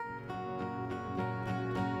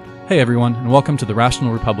Hey everyone, and welcome to The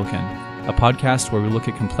Rational Republican, a podcast where we look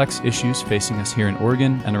at complex issues facing us here in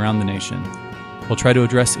Oregon and around the nation. We'll try to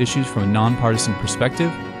address issues from a nonpartisan perspective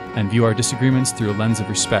and view our disagreements through a lens of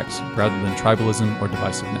respect rather than tribalism or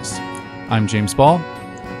divisiveness. I'm James Ball.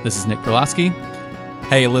 This is Nick Perlasky.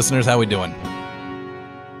 Hey listeners, how we doing?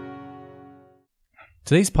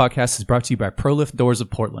 Today's podcast is brought to you by ProLift Doors of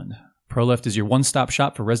Portland. ProLift is your one-stop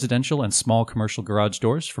shop for residential and small commercial garage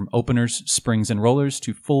doors, from openers, springs, and rollers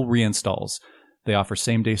to full reinstalls. They offer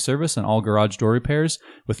same-day service on all garage door repairs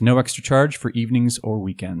with no extra charge for evenings or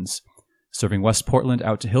weekends. Serving West Portland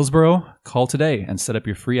out to Hillsborough, call today and set up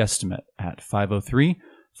your free estimate at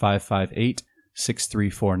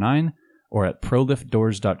 503-558-6349 or at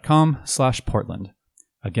proliftdoors.com/Portland.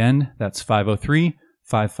 Again, that's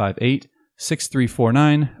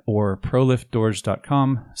 503-558-6349 or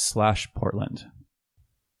proliftdoors.com/Portland.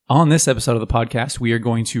 On this episode of the podcast, we are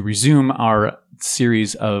going to resume our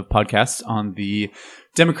series of podcasts on the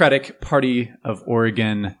Democratic Party of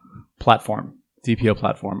Oregon platform, DPO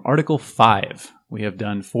platform. Article 5. We have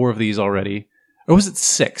done 4 of these already. Or was it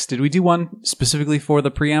 6? Did we do one specifically for the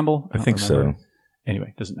preamble? I think so.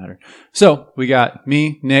 Anyway, doesn't matter. So we got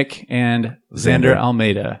me, Nick, and Xander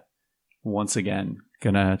Almeida once again.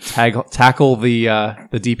 Gonna tackle the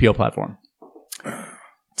DPO platform.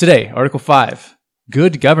 Today, Article 5,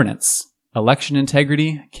 good governance, election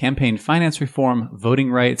integrity, campaign finance reform, voting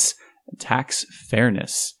rights, and tax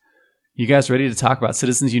fairness. You guys ready to talk about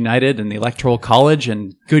Citizens United and the Electoral College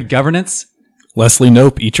and good governance? Leslie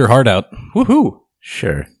Knope, eat your heart out. Woohoo!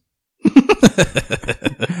 Sure.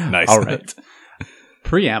 Nice. All right.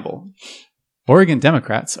 Preamble. Oregon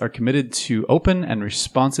Democrats are committed to open and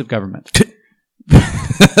responsive government.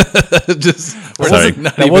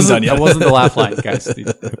 That wasn't the laugh line, guys.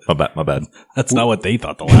 My bad. That's not what they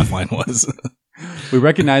thought the laugh line was. We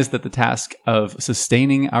recognize that the task of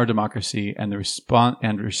sustaining our democracy and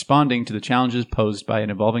responding to the challenges posed by an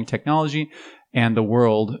evolving technology and the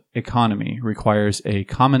world economy requires a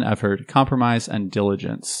common effort, compromise, and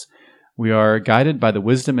diligence. We are guided by the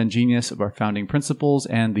wisdom and genius of our founding principles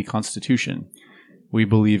and the Constitution. We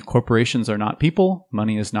believe corporations are not people,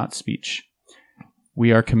 money is not speech.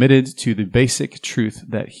 We are committed to the basic truth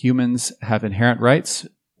that humans have inherent rights,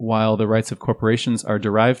 while the rights of corporations are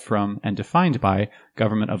derived from and defined by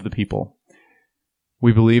government of the people.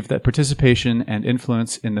 We believe that participation and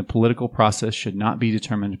influence in the political process should not be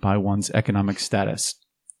determined by one's economic status.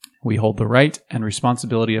 We hold the right and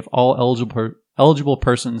responsibility of all eligible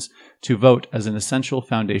persons to vote as an essential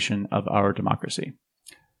foundation of our democracy.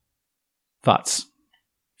 Thoughts?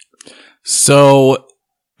 So,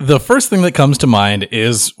 the first thing that comes to mind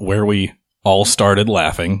is where we all started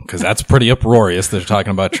laughing, because that's pretty uproarious that they're talking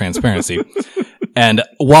about transparency. And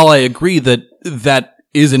while I agree that that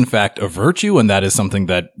is in fact a virtue, and that is something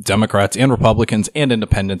that Democrats and Republicans and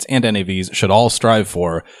independents and NAVs should all strive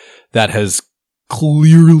for, that has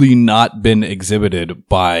clearly not been exhibited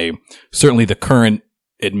by certainly the current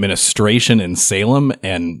administration in Salem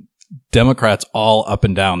and Democrats all up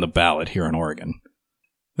and down the ballot here in Oregon.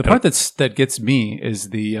 The part that gets me is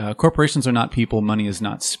the corporations are not people, money is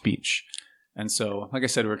not speech. And so, like I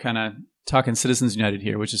said, we're kind of talking Citizens United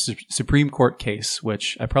here, which is a Supreme Court case,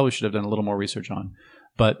 which I probably should have done a little more research on,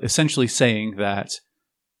 but essentially saying that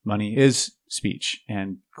money is speech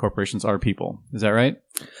and corporations are people. Is that right?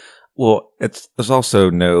 Well, there's also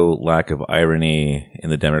no lack of irony in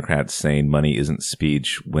the Democrats saying money isn't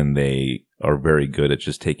speech when they are very good at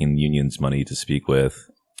just taking unions' money to speak with.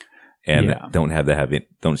 And don't seem to have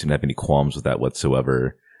any qualms with that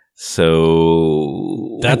whatsoever.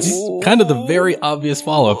 So that's kind of the very obvious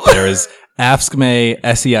follow-up there is AFSCME,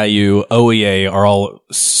 SEIU, OEA are all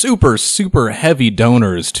super, super heavy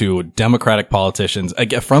donors to Democratic politicians.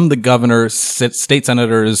 Again, from the governor, state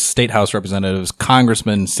senators, state house representatives,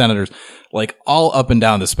 congressmen, senators, like all up and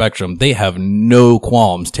down the spectrum. They have no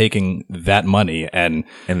qualms taking that money and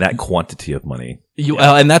that quantity of money.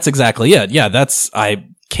 And that's exactly it. Yeah,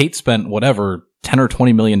 Kate spent whatever $10 or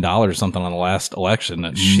 $20 million or something on the last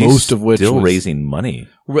election. She's most of which still raising money.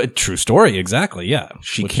 True story, exactly. Yeah,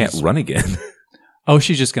 she can't run again. Oh,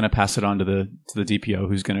 she's just going to pass it on to the DPO,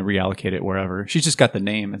 who's going to reallocate it wherever. She's just got the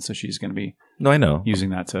name, and so she's going to be. No, I know.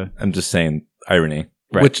 Using that to. I'm just saying irony.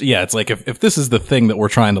 Right. Which, yeah, it's like if this is the thing that we're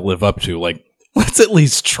trying to live up to, like let's at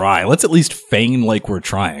least try. Let's at least feign like we're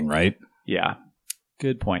trying, right? Yeah,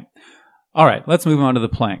 good point. All right, let's move on to the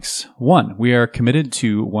planks. 1, we are committed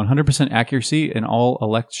to 100% accuracy in all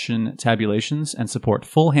election tabulations and support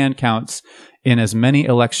full hand counts in as many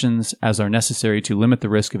elections as are necessary to limit the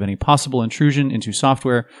risk of any possible intrusion into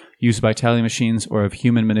software used by tally machines or of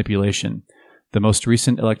human manipulation. The most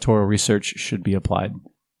recent electoral research should be applied.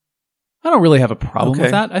 I don't really have a problem Okay.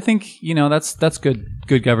 with that. I think, that's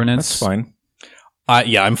good governance. That's fine.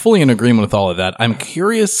 Yeah, I'm fully in agreement with all of that. I'm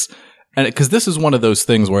curious, and because this is one of those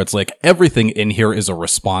things where it's like everything in here is a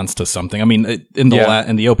response to something. I mean, in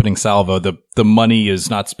the opening salvo, the money is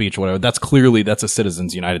not speech, or whatever. That's a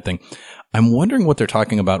Citizens United thing. I'm wondering what they're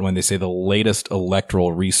talking about when they say the latest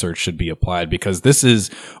electoral research should be applied, because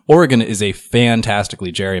Oregon is a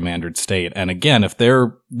fantastically gerrymandered state, and again, if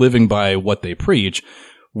they're living by what they preach,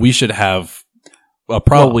 we should have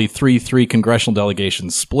probably 3-3 congressional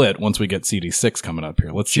delegations split once we get CD6 coming up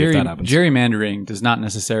here. Let's see if that happens. Gerrymandering does not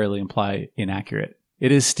necessarily imply inaccurate.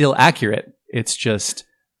 It is still accurate. It's just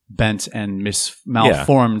bent and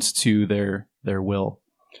malformed to their will.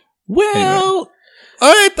 Well,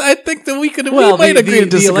 I think that we might agree to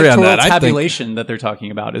disagree on that. The tabulation that they're talking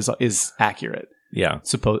about is accurate. Yeah.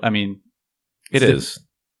 It is.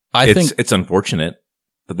 I think it's unfortunate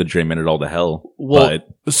that the gerrymandered all to hell. Well,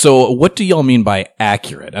 so what do y'all mean by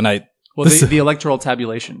accurate? And the electoral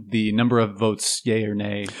tabulation, the number of votes, yay or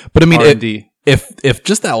nay. But I mean, R&D. If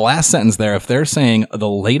just that last sentence there, if they're saying the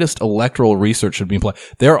latest electoral research should be applied,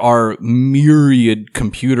 there are myriad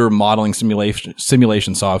computer modeling simulation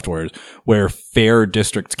softwares where fair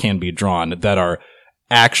districts can be drawn that are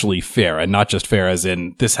actually fair, and not just fair as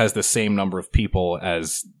in this has the same number of people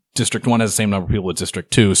as District 1 has the same number of people as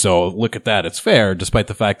District 2, so look at that, it's fair, despite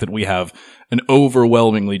the fact that we have an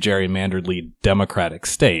overwhelmingly gerrymanderedly Democratic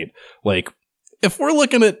state. Like, if we're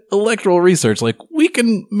looking at electoral research, like, we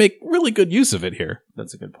can make really good use of it here.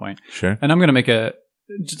 That's a good point. Sure. And I'm going to make a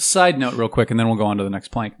side note real quick, and then we'll go on to the next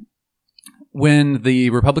plank. When the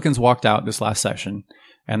Republicans walked out this last session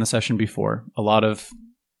and the session before, a lot of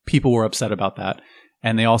people were upset about that.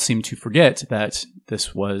 And they all seem to forget that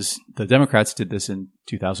the Democrats did this in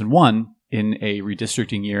 2001 in a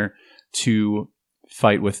redistricting year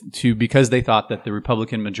because they thought that the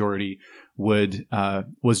Republican majority was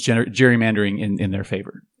gerrymandering in their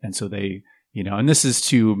favor. And so they, and this is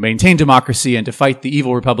to maintain democracy and to fight the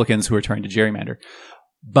evil Republicans who are trying to gerrymander.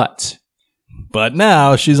 But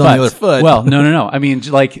now she's on the other foot. Well, no. I mean,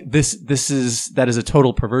 like that is a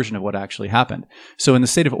total perversion of what actually happened. So in the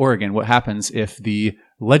state of Oregon, what happens if the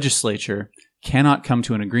legislature cannot come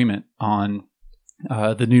to an agreement on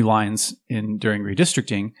the new lines during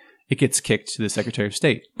redistricting, it gets kicked to the Secretary of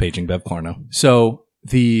State. Paging Bev Clarno. So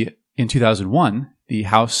in 2001, the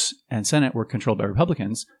House and Senate were controlled by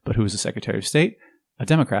Republicans, but who was the Secretary of State? A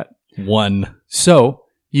Democrat. One. So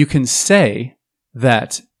you can say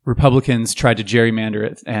that Republicans tried to gerrymander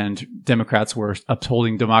it and Democrats were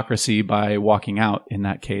upholding democracy by walking out in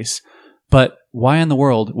that case. But why in the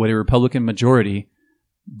world would a Republican majority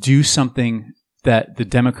do something that the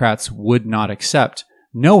Democrats would not accept,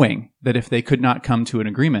 knowing that if they could not come to an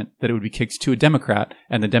agreement, that it would be kicked to a Democrat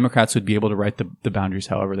and the Democrats would be able to write the boundaries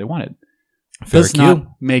however they wanted? Does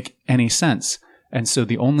not make any sense. And so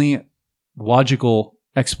the only logical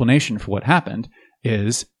explanation for what happened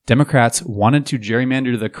is Democrats wanted to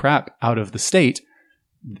gerrymander the crap out of the state.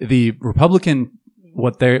 The Republican,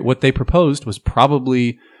 what they proposed was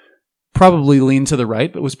probably leaned to the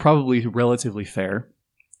right, but was probably relatively fair.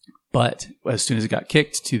 But as soon as it got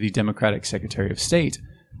kicked to the Democratic Secretary of State,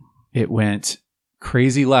 it went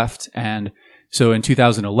crazy left. And so in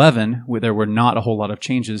 2011, there were not a whole lot of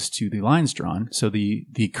changes to the lines drawn. So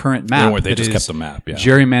the current map they just kept the map, yeah.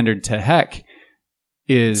 Gerrymandered to heck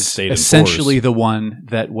is essentially the one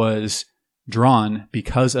that was drawn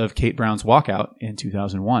because of Kate Brown's walkout in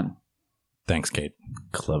 2001. Thanks, Kate.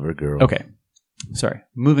 Clever girl. Okay. Sorry.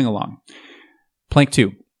 Moving along. Plank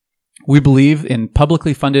 2. We believe in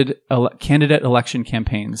publicly funded candidate election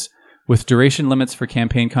campaigns with duration limits for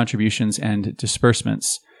campaign contributions and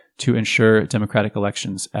disbursements to ensure democratic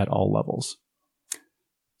elections at all levels.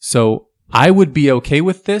 So I would be okay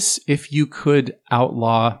with this if you could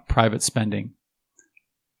outlaw private spending.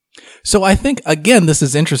 So I think, again, this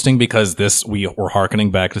is interesting because we're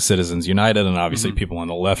hearkening back to Citizens United, and obviously people on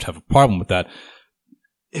the left have a problem with that.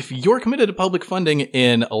 If you're committed to public funding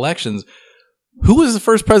in elections, who was the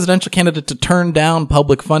first presidential candidate to turn down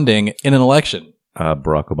public funding in an election?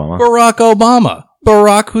 Barack Obama. Barack Obama.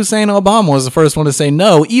 Barack Hussein Obama was the first one to say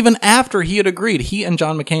no, even after he had agreed. He and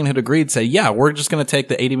John McCain had agreed to say, yeah, we're just going to take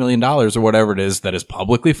the $80 million or whatever it is that is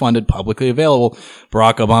publicly funded, publicly available.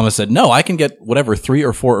 Barack Obama said, no, I can get whatever 3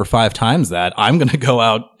 or 4 or 5 times that. I'm going to go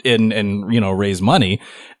out and raise money.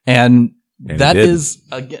 And that is,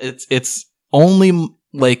 it's only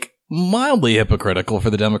like mildly hypocritical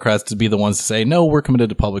for the Democrats to be the ones to say, no, we're committed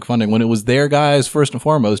to public funding, when it was their guys first and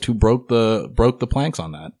foremost who broke the planks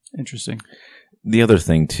on that. Interesting. the other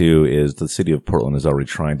thing too is the city of Portland is already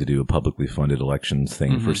trying to do a publicly funded elections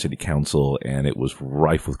thing for city council, and it was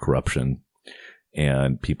rife with corruption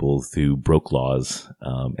and people who broke laws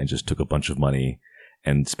and just took a bunch of money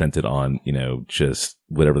and spent it on, just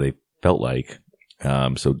whatever they felt like.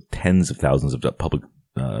 So tens of thousands of public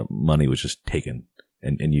money was just taken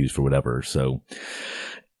and used for whatever. So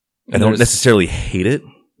I don't necessarily hate it,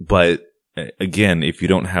 but again, if you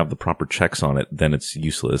don't have the proper checks on it, then it's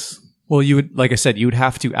useless. Well, you would, like I said, you would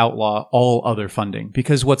have to outlaw all other funding,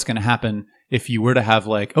 because what's going to happen if you were to have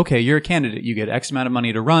okay, you're a candidate, you get X amount of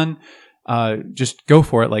money to run, just go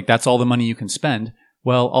for it. That's all the money you can spend.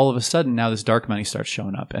 Well, all of a sudden now this dark money starts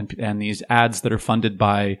showing up, and these ads that are funded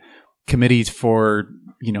by committees for,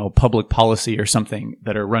 public policy or something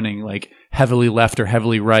that are running heavily left or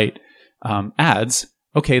heavily right ads.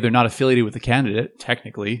 Okay, they're not affiliated with the candidate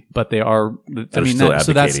technically, but they are.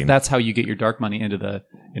 So that's how you get your dark money into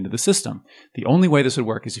the system. The only way this would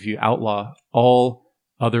work is if you outlaw all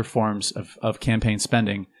other forms of campaign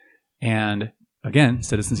spending. And again,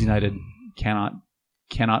 Citizens United cannot.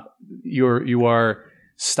 You are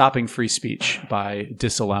stopping free speech by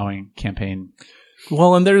disallowing campaign.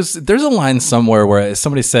 Well, and there's a line somewhere where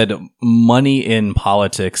somebody said money in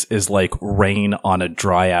politics is like rain on a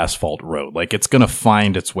dry asphalt road. It's going to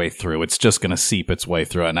find its way through. It's just going to seep its way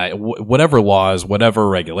through. And whatever laws, whatever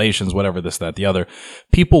regulations, whatever this, that, the other,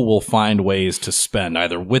 people will find ways to spend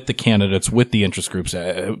either with the candidates, with the interest groups,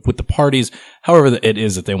 with the parties, however it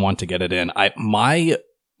is that they want to get it in.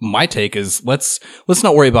 My take is let's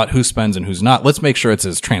not worry about who spends and who's not. Let's make sure it's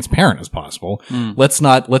as transparent as possible. Let's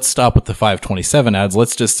stop with the 527 ads.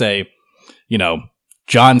 Let's just say,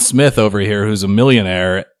 John Smith over here, who's a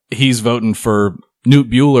millionaire, he's voting for Newt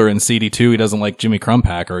Bueller in CD2. He doesn't like Jimmy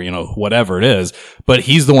Crumpacker, whatever it is, but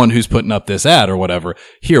he's the one who's putting up this ad or whatever.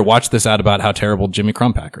 Here, watch this ad about how terrible Jimmy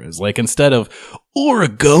Crumpacker is. Instead of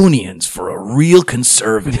Oregonians for a real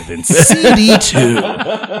conservative in CD2.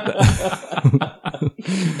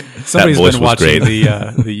 Somebody's been watching the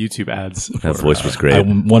YouTube ads. That voice was great.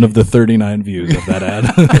 I'm one of the 39 views of that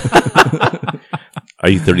ad. Are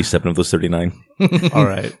you 37 of those 39? All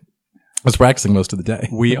right. I was practicing most of the day.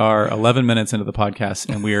 We are 11 minutes into the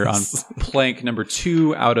podcast, and we are on plank number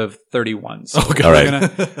 2 out of 31. So all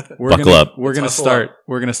right. Buckle up. We're gonna start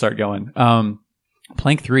going.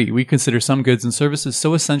 Plank 3, we consider some goods and services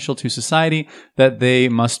so essential to society that they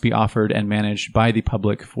must be offered and managed by the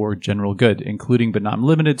public for general good, including but not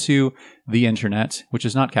limited to the internet, which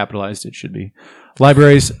is not capitalized, it should be,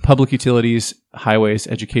 libraries, public utilities, highways,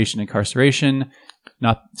 education, incarceration,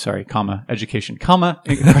 education,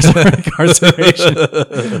 incarceration,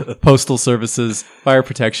 postal services, fire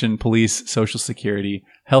protection, police, social security,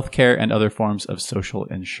 healthcare, and other forms of social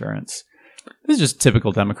insurance. This is just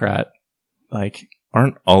typical Democrat.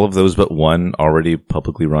 Aren't all of those but one already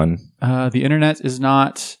publicly run? The internet is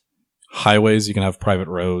not. Highways, you can have private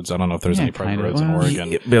roads. I don't know if there's any private roads in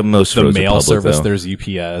Oregon. Yeah, most the roads mail are public, service, though. there's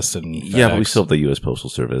UPS and FedEx. Yeah, but we still have the U.S. Postal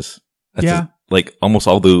Service. That's Almost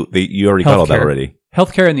all you already got all that already.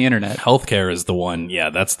 Healthcare and the internet. Healthcare is the one.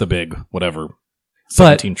 Yeah, that's the big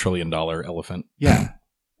 $17 trillion elephant. Yeah.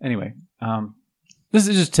 Anyway, this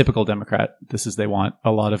is just typical Democrat. They want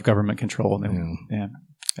a lot of government control. And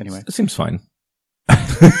Anyway, it seems fine.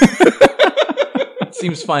 It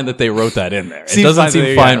seems fine that they wrote that in there. It doesn't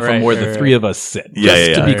seem fine from where the three of us sit.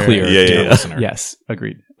 Just to be clear, dear listener. Yes,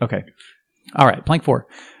 agreed. Okay. All right. Plank 4.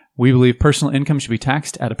 We believe personal income should be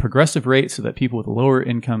taxed at a progressive rate so that people with a lower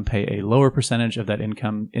income pay a lower percentage of that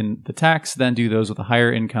income in the tax than do those with a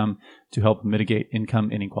higher income to help mitigate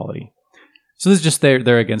income inequality. So this is just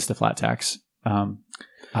they're against a flat tax.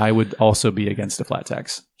 I would also be against a flat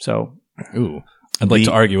tax. So, ooh. I'd like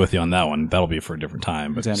to argue with you on that one. That'll be for a different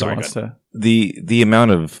time. But the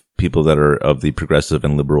amount of people that are of the progressive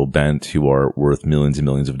and liberal bent who are worth millions and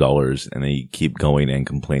millions of dollars, and they keep going and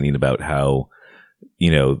complaining about how,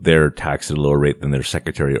 they're taxed at a lower rate than their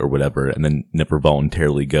secretary or whatever, and then never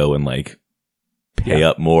voluntarily go and pay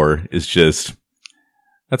up more is just.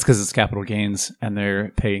 That's because it's capital gains, and they're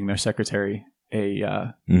paying their secretary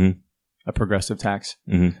a progressive tax.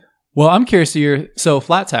 Mm-hmm. Well, I'm curious to hear. So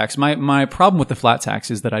flat tax, my problem with the flat tax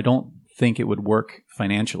is that I don't think it would work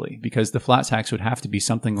financially, because the flat tax would have to be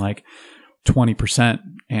something like 20%.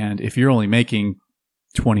 And if you're only making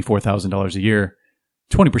 $24,000 a year,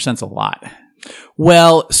 20% is a lot.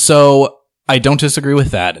 Well, so I don't disagree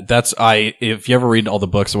with that. If you ever read all the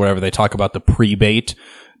books or whatever, they talk about the prebate.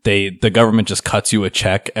 The government just cuts you a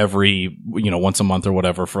check every, once a month or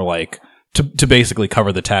whatever for to basically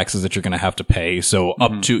cover the taxes that you're going to have to pay. So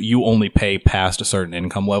up to, you only pay past a certain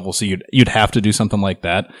income level. So you'd have to do something like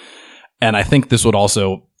that. And I think this would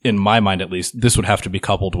also, in my mind at least, this would have to be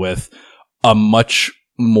coupled with a much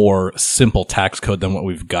more simple tax code than what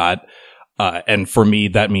we've got. And for me,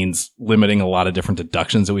 that means limiting a lot of different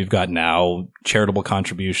deductions that we've got now, charitable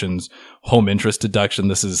contributions, home interest deduction.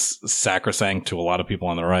 This is sacrosanct to a lot of people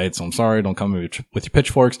on the right. So I'm sorry, don't come with your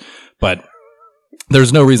pitchforks, but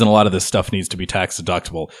there's no reason a lot of this stuff needs to be tax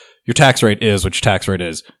deductible. Your tax rate is what your tax rate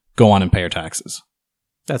is. Go on and pay your taxes.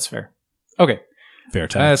 That's fair. Okay. Fair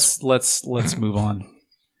tax. Let's move on.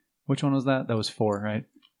 Which one was that? That was 4, right?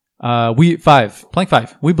 Plank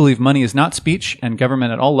 5. We believe money is not speech, and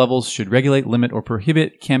government at all levels should regulate, limit, or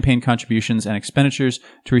prohibit campaign contributions and expenditures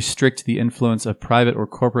to restrict the influence of private or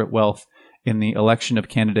corporate wealth in the election of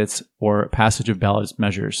candidates or passage of ballot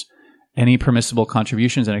measures. Any permissible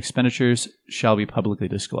contributions and expenditures shall be publicly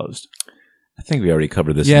disclosed. I think we already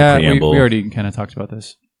covered this in the preamble. we already kind of talked about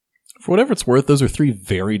this. For whatever it's worth, those are 3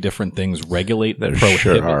 very different things. Regulate, They prohibit.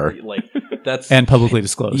 sure are. Like, that's And publicly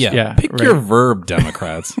disclosed. yeah. Pick your verb,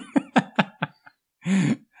 Democrats.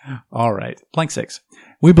 All right. Plank 6.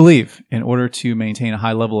 We believe in order to maintain a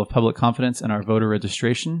high level of public confidence in our voter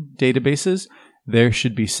registration databases, there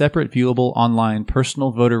should be separate viewable online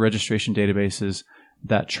personal voter registration databases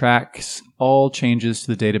that tracks all changes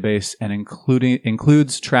to the database and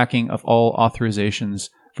includes tracking of all authorizations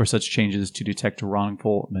for such changes to detect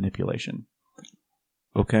wrongful manipulation.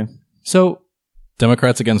 Okay. So,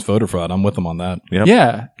 Democrats against voter fraud. I'm with them on that. Yep.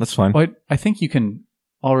 yeah, That's fine. well, I think you can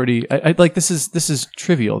already. I like this is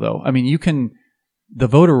trivial though. I mean, you can. The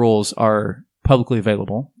voter rolls are publicly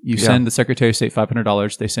available. You send the Secretary of State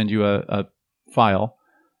 $500. They send you a file.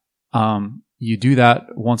 You do that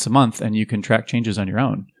once a month, and you can track changes on your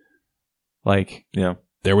own. Like, Yeah.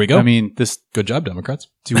 There we go. I mean, this Good job, Democrats.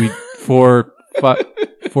 do we for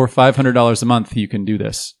 $500 a month, you can do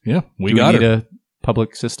this. Yeah, We need a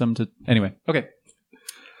public system to. Anyway, okay.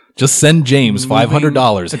 Just send James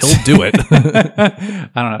 $500. He'll do it.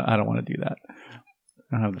 I don't know. I don't want to do that.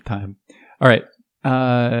 I don't have the time. All right.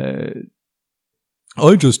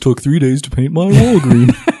 I just took 3 days to paint my wall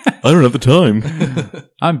green. I don't have the time.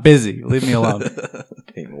 I'm busy. Leave me alone.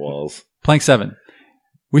 Paint walls. Plank 7.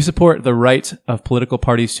 We support the right of political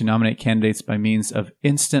parties to nominate candidates by means of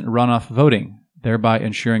instant runoff voting, thereby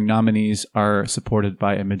ensuring nominees are supported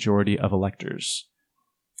by a majority of electors.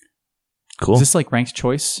 Cool. Is this like ranked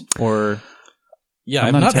choice or? Yeah,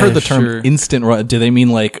 I'm I've not not heard the entirely term sure. instant run. Do they mean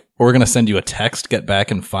like, we're going to send you a text, get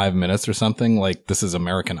back in 5 minutes or something? Like, this is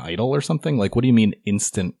American Idol or something? Like, what do you mean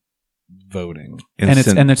instant voting?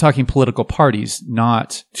 Instant, And they're talking political parties,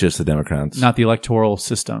 not just the Democrats. the electoral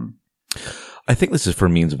system. I think this is for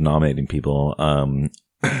means of nominating people.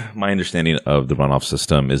 My understanding of the runoff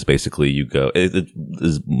system is basically you go, it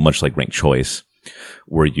is much like ranked choice,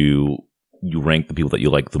 where you rank the people that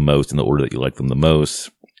you like the most in the order that you like them the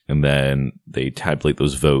most, and then they tabulate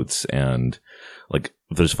those votes. And like,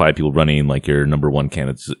 if there's 5 people running, like your number 1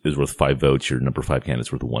 candidate is worth 5 votes, your number 5 candidate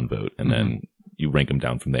is worth 1 vote, and then you rank them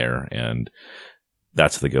down from there. And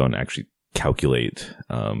that's how they go and actually calculate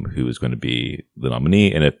who is going to be the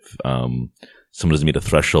nominee. And if someone doesn't meet a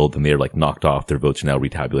threshold, then they're like knocked off. Their votes are now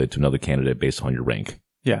retabulated to another candidate based on your rank.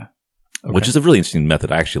 Yeah. Okay. Which is a really interesting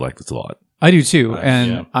method. I actually like this a lot. I do too.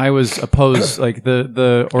 And yeah. I was opposed, like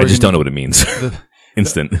the I just don't know what it means. the-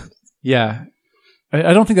 Instant. Yeah.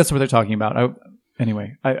 I don't think that's what they're talking about.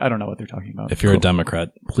 Anyway, I don't know what they're talking about. If you're a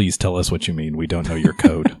Democrat, please tell us what you mean. We don't know your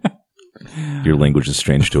code. Your language is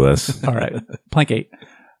strange to us. All right. Plank 8.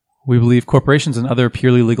 We believe corporations and other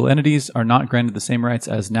purely legal entities are not granted the same rights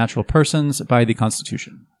as natural persons by the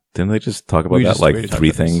Constitution. Didn't they just talk about We that just like already talked 3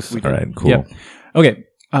 about this. things? We All did. right, cool. Yep. Okay.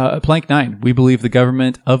 Plank 9. We believe the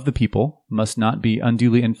government of the people must not be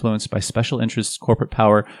unduly influenced by special interests, corporate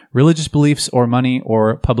power, religious beliefs, or money,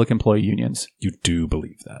 or public employee unions. You do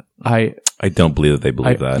believe that. I don't believe that they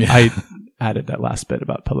believe that. I added that last bit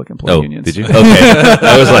about public employee Oh, unions. did you? Okay.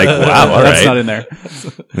 I was like, wow, all That's right. not in there. I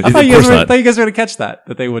Of thought you course guys not. were going to catch that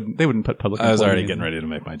they wouldn't put public. I was employee already unions. getting ready to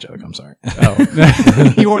make my joke. I'm sorry.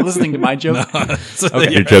 Oh, you weren't listening to my joke.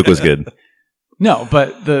 Okay. Your joke was good. No,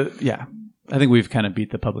 but I think we've kind of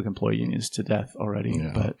beat the public employee unions to death already.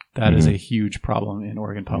 Yeah. But that is a huge problem in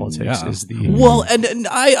Oregon politics. Yeah. Is the Well, and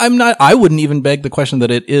I wouldn't even beg the question that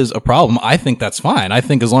it is a problem. I think that's fine. I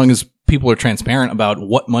think as long as people are transparent about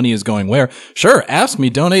what money is going where, sure, ask me,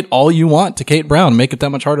 donate all you want to Kate Brown, make it that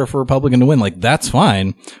much harder for a Republican to win. Like, that's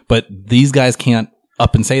fine. But these guys can't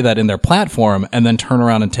up and say that in their platform and then turn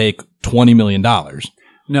around and take $20 million.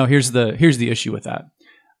 No, here's the issue with that.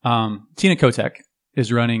 Tina Kotek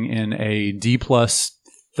is running in a D plus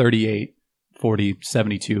 38, 40,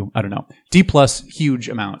 72. I don't know. D plus huge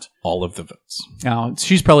amount. All of the votes. Now,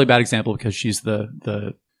 she's probably a bad example because she's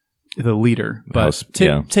the the leader. But House,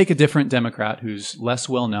 yeah. take a different Democrat who's less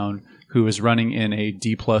well known, who is running in a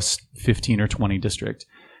D plus 15 or 20 district,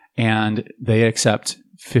 and they accept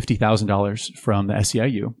 $50,000 from the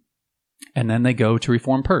SEIU, and then they go to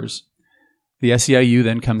reform PERS. The SEIU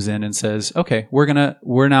then comes in and says, okay,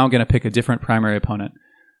 we're now gonna pick a different primary opponent.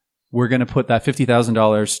 We're gonna put that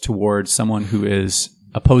 $50,000 towards someone who is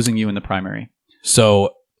opposing you in the primary.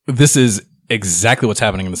 So this is exactly what's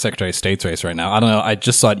happening in the Secretary of State's race right now. I don't know. I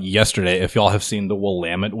just saw it yesterday. If y'all have seen the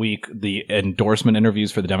Willamette week, the endorsement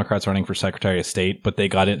interviews for the Democrats running for Secretary of State, but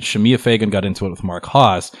Shemia Fagan got into it with Mark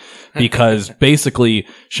Haas because basically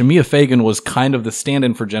Shemia Fagan was kind of the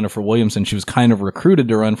stand-in for Jennifer Williamson. She was kind of recruited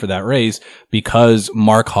to run for that race because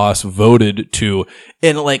Mark Haas voted to,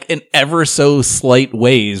 in ever so slight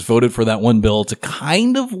ways, voted for that one bill to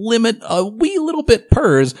kind of limit a wee little bit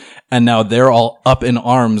PERS. And now they're all up in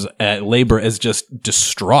arms at labor as just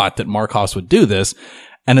distraught that Mark Haas would do this.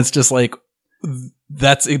 And it's just like,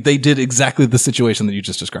 they did exactly the situation that you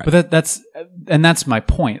just described. But that's my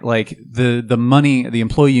point. Like the money, the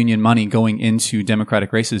employee union money going into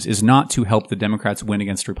Democratic races is not to help the Democrats win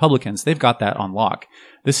against Republicans. They've got that on lock.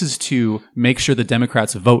 This is to make sure the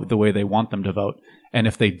Democrats vote the way they want them to vote. And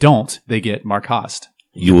if they don't, they get Mark Haas.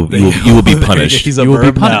 You will be punished. He's a you will be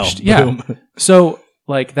verb punished. now. Yeah. Boom. So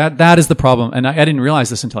like that is the problem. And I didn't realize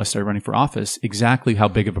this until I started running for office, exactly how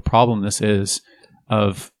big of a problem this is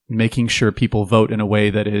of making sure people vote in a way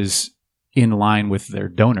that is in line with their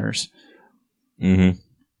donors. Mm-hmm.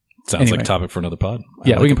 Sounds Anyway. like a topic for another pod.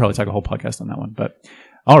 Yeah, we can probably talk a whole podcast on that one. But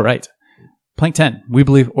all right. Plank 10. We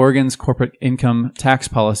believe Oregon's corporate income tax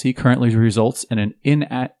policy currently results in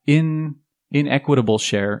an inequitable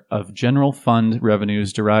share of general fund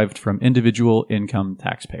revenues derived from individual income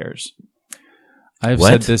taxpayers. I've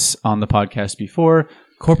said this on the podcast before.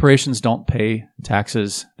 Corporations don't pay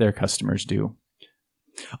taxes. Their customers do.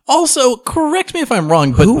 Also, correct me if I'm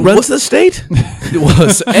wrong, but who runs the state? It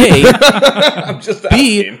was I'm just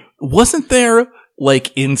B, wasn't there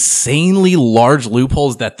like insanely large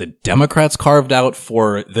loopholes that the Democrats carved out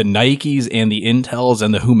for the Nikes and the Intels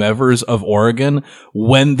and the whomevers of Oregon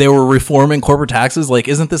when they were reforming corporate taxes? Like,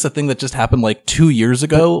 isn't this a thing that just happened like 2 years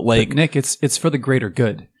ago? But Nick, it's for the greater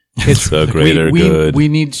good. It's the greater good. We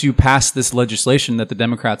need to pass this legislation that the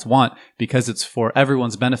Democrats want because it's for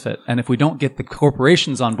everyone's benefit. And if we don't get the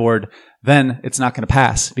corporations on board, then it's not going to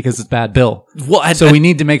pass because it's a bad bill. Well, so we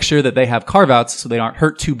need to make sure that they have carve-outs so they aren't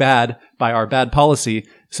hurt too bad by our bad policy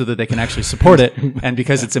so that they can actually support it. And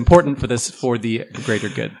because it's important for the greater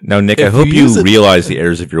good. Now, Nick, I hope you realize the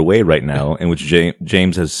errors of your way right now, in which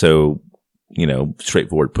James has so,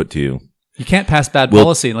 straightforward put to you. You can't pass bad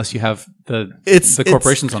policy unless you have the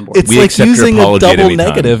corporations on board. It's like using a double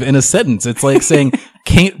negative in a sentence. It's like saying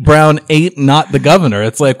Kate Brown ain't not the governor.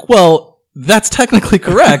 It's like, well, that's technically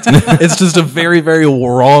correct. It's just a very, very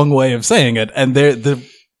wrong way of saying it. And the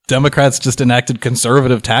Democrats just enacted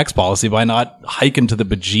conservative tax policy by not hiking to the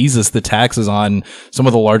bejesus the taxes on some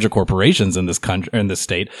of the larger corporations in this country, in this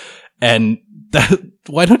state. And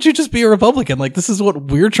why don't you just be a Republican? Like, this is what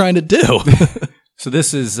we're trying to do. So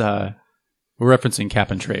this is, we're referencing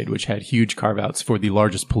cap and trade, which had huge carve-outs for the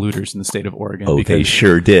largest polluters in the state of Oregon. Oh, they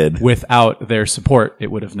sure did. Without their support,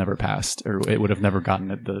 it would have never passed, or it would have never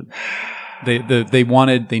gotten it.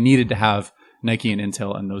 They needed to have Nike and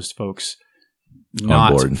Intel and those folks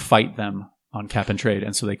not fight them on cap and trade,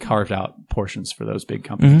 and so they carved out portions for those big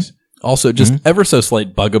companies. Mm-hmm. Also, just ever so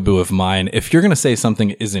slight bugaboo of mine. If you're going to say something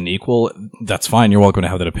isn't equal, that's fine. You're welcome to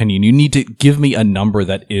have that opinion. You need to give me a number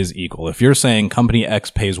that is equal. If you're saying company X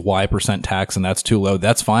pays Y% tax and that's too low,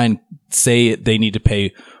 that's fine. Say they need to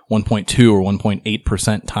pay 1.2 or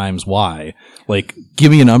 1.8% times Y. Like,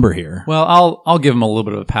 give me a number here. Well, I'll give them a little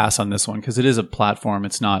bit of a pass on this one because it is a platform.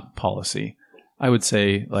 It's not policy. I would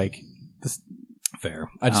say this. Fair.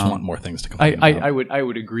 I just want more things to complain about. I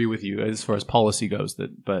would agree with you as far as policy goes,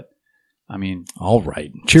 but I mean, all right.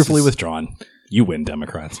 Cheerfully withdrawn. You win,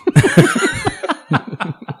 Democrats.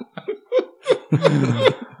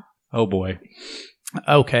 Oh boy.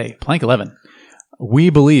 Okay, plank 11.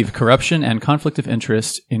 We believe corruption and conflict of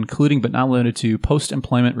interest, including but not limited to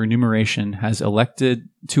post-employment remuneration, has elected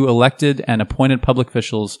and appointed public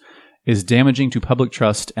officials is damaging to public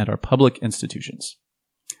trust and our public institutions.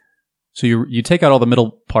 So you take out all the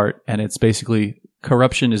middle part, and it's basically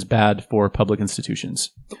corruption is bad for public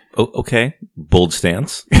institutions. Oh, okay. Bold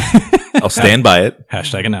stance. I'll stand by it.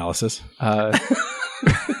 Hashtag analysis.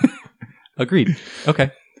 Agreed.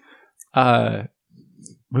 Okay.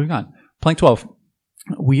 Moving on. Plank 12.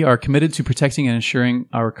 We are committed to protecting and ensuring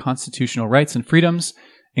our constitutional rights and freedoms,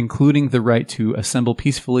 including the right to assemble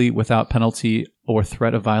peacefully without penalty or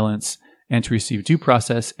threat of violence and to receive due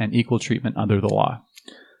process and equal treatment under the law.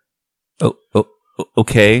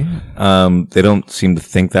 Okay. They don't seem to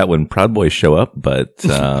think that when Proud Boys show up, but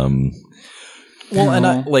well,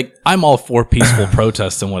 and I'm all for peaceful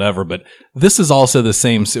protests and whatever, but this is also the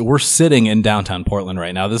same. We're sitting in downtown Portland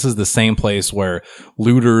right now. This is the same place where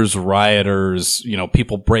looters, rioters,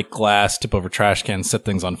 people break glass, tip over trash cans, set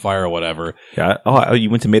things on fire or whatever. Yeah. Oh, you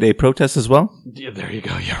went to May Day protests as well? Yeah, there you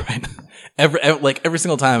go. You're right. Every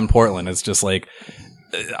single time in Portland, it's just like,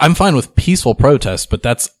 I'm fine with peaceful protests, but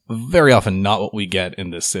that's very often not what we get in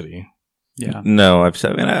this city. Yeah. No,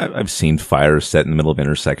 I've seen fires set in the middle of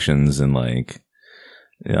intersections and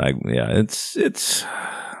it's.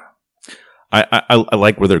 I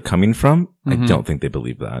like where they're coming from. Mm-hmm. I don't think they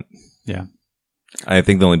believe that. Yeah. I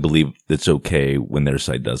think they only believe it's okay when their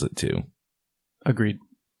side does it too. Agreed.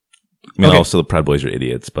 I mean, also the Proud Boys are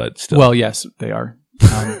idiots, but still. Well, yes, they are.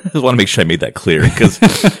 I just want to make sure I made that clear because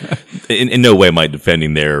in no way am I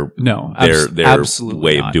defending their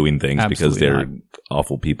way of doing things because they're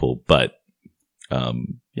awful people. But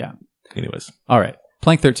yeah. Anyways, all right.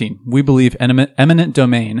 Plank 13. We believe eminent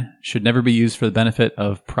domain should never be used for the benefit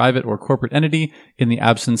of private or corporate entity in the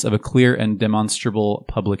absence of a clear and demonstrable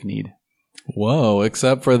public need. Whoa,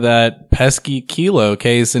 except for that pesky Kelo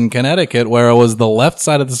case in Connecticut where it was the left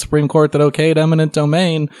side of the Supreme Court that okayed eminent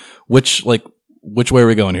domain. Which way are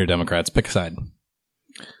we going here, Democrats? Pick a side.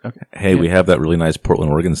 Okay. Hey, we have that really nice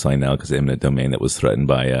Portland, Oregon sign now because eminent domain that was threatened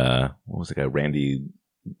by, what was the guy, Randy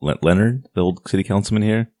Leonard, the old city councilman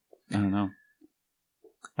here? I don't know.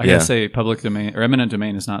 I gotta say, public domain or eminent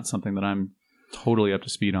domain is not something that I'm totally up to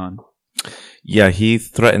speed on. Yeah, he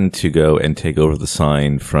threatened to go and take over the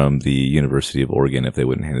sign from the University of Oregon if they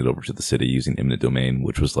wouldn't hand it over to the city using eminent domain,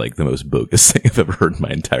 which was like the most bogus thing I've ever heard in my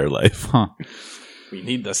entire life. Huh. We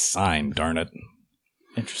need the sign, darn it.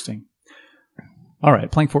 Interesting. All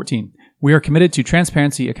right, plank 14. We are committed to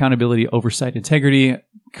transparency, accountability, oversight, integrity,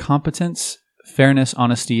 competence, fairness,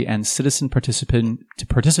 honesty, and citizen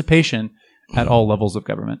participation at all levels of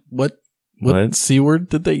government. What C word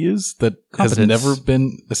did they use that has never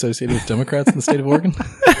been associated with Democrats in the state of Oregon?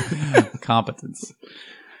 Competence.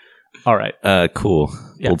 All right. Cool.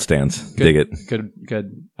 Yeah. Bold stance. Dig it.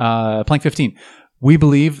 Good. Plank 15. We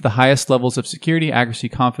believe the highest levels of security, accuracy,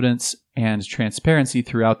 confidence, and transparency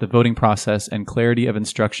throughout the voting process and clarity of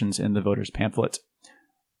instructions in the voter's pamphlet.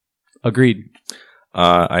 Agreed.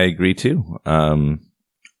 I agree too.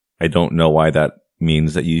 I don't know why that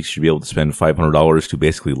means that you should be able to spend $500 to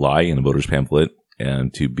basically lie in a voter's pamphlet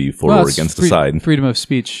and to be for or against the side. Freedom of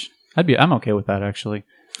speech. I'm okay with that, actually.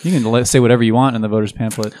 You can say whatever you want in the voter's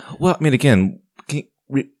pamphlet. Well, I mean, again, can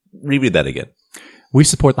you reread that again? We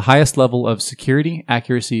support the highest level of security,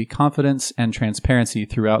 accuracy, confidence, and transparency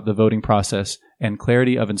throughout the voting process and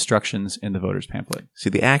clarity of instructions in the voter's pamphlet.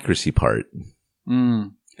 See, the accuracy part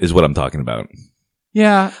is what I'm talking about.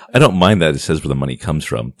 Yeah. I don't mind that it says where the money comes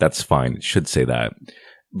from. That's fine. It should say that.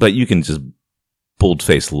 But you can just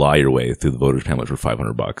bold-faced lie your way through the voter's pamphlet for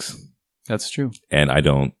 $500. That's true. And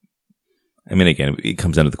again, it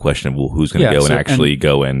comes down to the question of, well, who's going to go and actually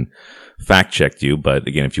go and fact-check you? But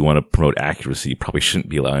again, if you want to promote accuracy, you probably shouldn't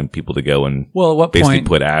be allowing people to go and basically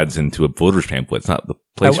put ads into a voter's pamphlet. It's not the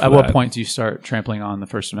place for that. At what point do you start trampling on the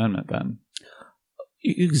First Amendment then?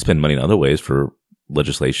 You can spend money in other ways for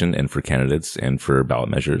legislation and for candidates and for ballot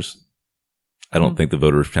measures. I don't think the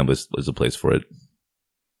voter's pamphlet is a place for it.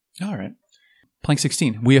 All right. Plank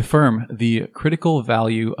 16. We affirm the critical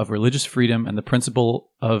value of religious freedom and the principle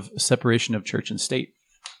of separation of church and state.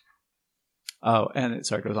 Oh, and it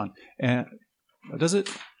goes on. And does it?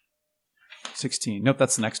 16. Nope,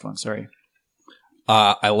 that's the next one. Sorry.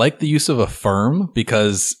 I like the use of affirm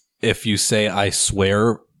because if you say I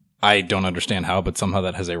swear, I don't understand how, but somehow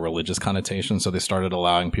that has a religious connotation. So they started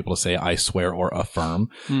allowing people to say I swear or affirm.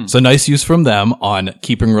 So nice use from them on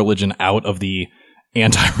keeping religion out of the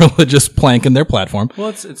anti-religious plank in their platform. Well,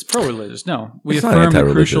 it's pro-religious. No, we affirm the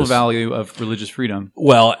crucial value of religious freedom.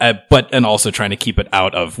 Well, and also trying to keep it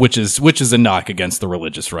out of, which is a knock against the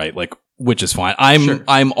religious right, which is fine.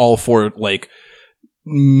 I'm all for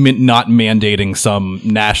not mandating some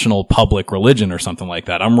national public religion or something like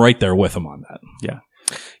that. I'm right there with them on that. Yeah.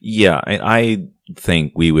 Yeah, I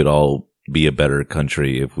think we would all be a better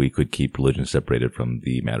country if we could keep religion separated from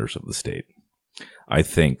the matters of the state. I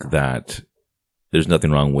think that there's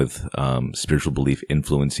nothing wrong with spiritual belief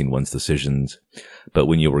influencing one's decisions, but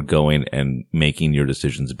when you are going and making your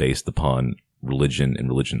decisions based upon religion and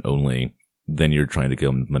religion only, then you're trying to go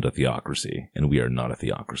into a theocracy, and we are not a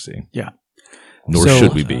theocracy. Yeah. Nor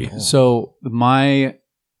should we be. So my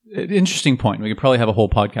an interesting point. We could probably have a whole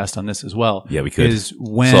podcast on this as well. Yeah, we could. Is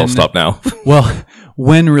when, So I'll stop now. well,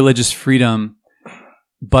 when religious freedom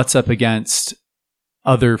butts up against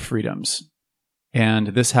other freedoms. And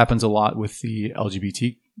this happens a lot with the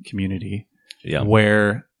LGBT community,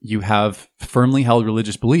 where you have firmly held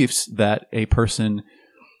religious beliefs that a person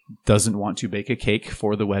doesn't want to bake a cake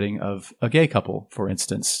for the wedding of a gay couple, for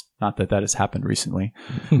instance. Not that that has happened recently.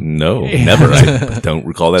 No, never. I don't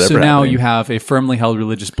recall that ever So now happening. you have a firmly held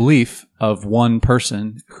religious belief of one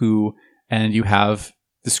person and you have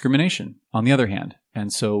discrimination on the other hand.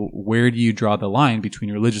 And so where do you draw the line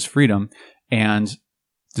between religious freedom and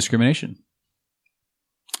discrimination?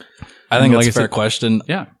 I think that's Like a fair said, question.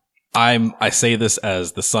 Yeah. I say this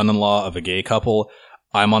as the son-in-law of a gay couple.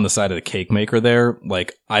 I'm on the side of the cake maker there.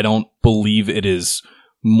 Like, I don't believe it is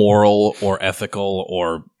moral or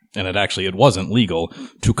ethical and it wasn't legal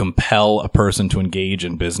to compel a person to engage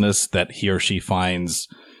in business that he or she finds,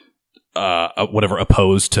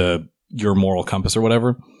 opposed to your moral compass or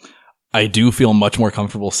whatever. I do feel much more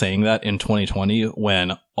comfortable saying that in 2020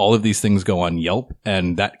 when all of these things go on Yelp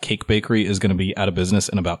and that cake bakery is going to be out of business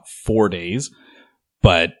in about 4 days.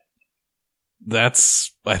 But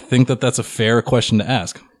I think that's a fair question to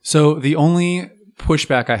ask. So the only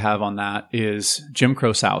pushback I have on that is Jim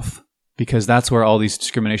Crow South, because that's where all these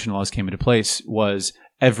discrimination laws came into place. Was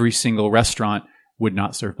every single restaurant would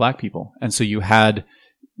not serve black people. And so you had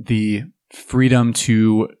the freedom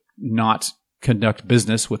to not conduct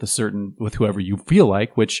business with whoever you feel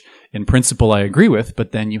like, which in principle I agree with,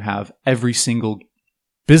 but then you have every single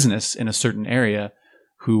business in a certain area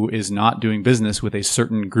who is not doing business with a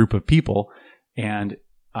certain group of people. And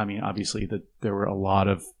I mean, obviously there were a lot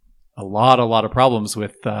of problems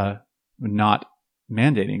with not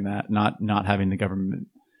mandating that, not having the government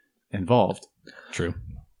involved. True.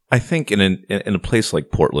 I think in a place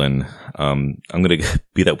like Portland, I'm going to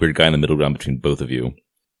be that weird guy in the middle ground between both of you.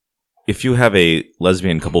 If you have a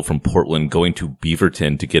lesbian couple from Portland going to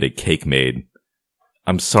Beaverton to get a cake made,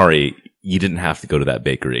 I'm sorry, you didn't have to go to that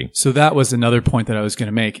bakery. So that was another point that I was going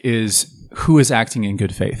to make, is who is acting in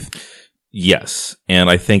good faith? Yes. And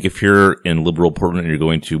I think if you're in liberal Portland and you're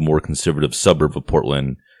going to a more conservative suburb of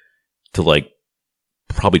Portland to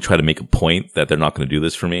probably try to make a point that they're not going to do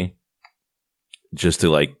this for me, just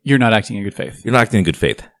to you're not acting in good faith. You're not acting in good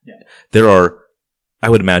faith. Yeah. There are, I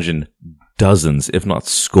would imagine, dozens, if not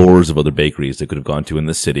scores of other bakeries that could have gone to in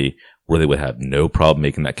the city where they would have no problem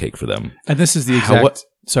making that cake for them. And this is the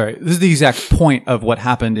exact point of what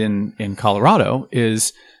happened in Colorado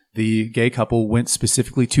is the gay couple went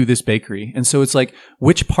specifically to this bakery. And so it's like,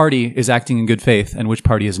 which party is acting in good faith and which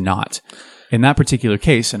party is not? In that particular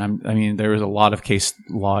case, and I mean, there is a lot of case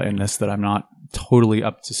law in this that I'm not totally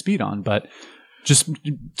up to speed on, but just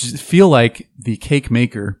feel like the cake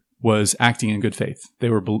maker was acting in good faith. They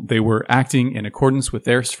were acting in accordance with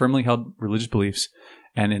their firmly held religious beliefs.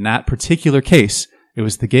 And in that particular case, it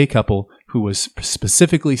was the gay couple who was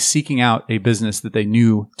specifically seeking out a business that they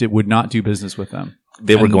knew would not do business with them.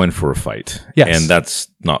 They were going for a fight. Yes. And that's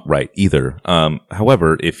not right either.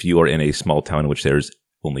 However, if you are in a small town in which there's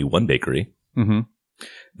only one bakery, mm-hmm.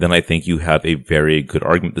 then I think you have a very good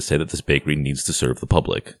argument to say that this bakery needs to serve the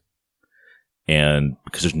public. And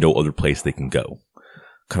because there's no other place they can go.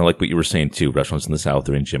 Kind of like what you were saying too, restaurants in the South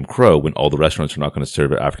are in Jim Crow when all the restaurants are not going to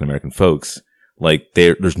serve African American folks.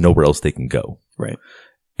 There's nowhere else they can go. Right.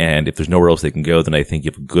 And if there's nowhere else they can go, then I think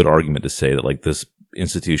you have a good argument to say that this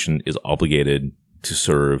institution is obligated to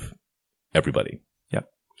serve everybody. Yep.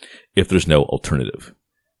 If there's no alternative.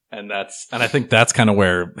 And I think that's kind of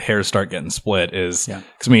where hairs start getting split is,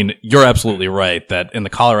 because I mean, you're absolutely right that in the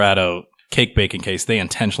Colorado cake baking case, they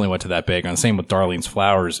intentionally went to that baker. And same with Darlene's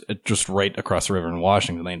Flowers, just right across the river in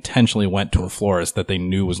Washington. They intentionally went to a florist that they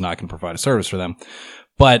knew was not going to provide a service for them.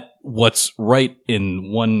 But what's right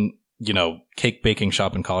in one, cake baking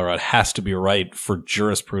shop in Colorado has to be right for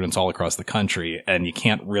jurisprudence all across the country. And you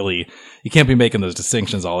can't be making those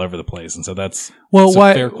distinctions all over the place. And so that's a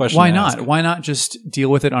fair question. Why to not? ask. Why not just deal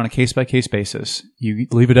with it on a case by case basis? You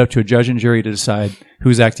leave it up to a judge and jury to decide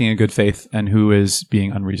who's acting in good faith and who is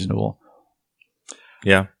being unreasonable.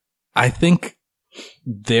 Yeah. I think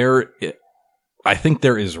there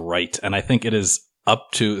is right. And I think it is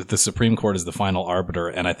up to the Supreme Court as the final arbiter.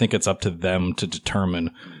 And I think it's up to them to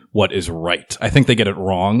determine what is right. I think they get it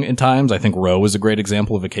wrong in times. I think Roe is a great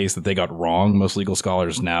example of a case that they got wrong. Most legal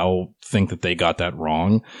scholars now think that they got that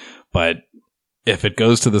wrong. But if it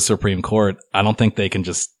goes to the Supreme Court, I don't think they can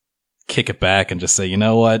just kick it back and just say, you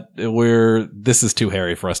know what, this is too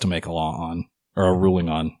hairy for us to make a law on or a ruling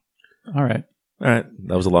on. All right. That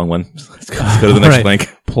was a long one. Let's go to the next blank.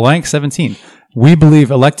 Blank 17. We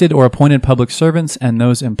believe elected or appointed public servants and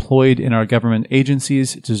those employed in our government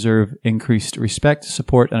agencies deserve increased respect,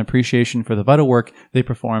 support, and appreciation for the vital work they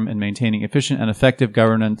perform in maintaining efficient and effective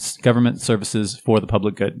government services for the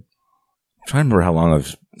public good. I'm trying to remember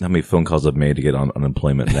how many phone calls I've made to get on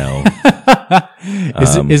unemployment now.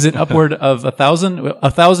 Is it upward of 1,000?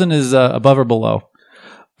 1,000 is above or below?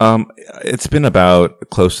 It's been about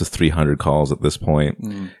close to 300 calls at this point.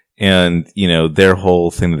 And, their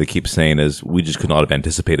whole thing that they keep saying is, we just could not have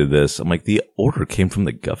anticipated this. I'm like, the order came from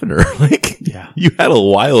the governor. You had a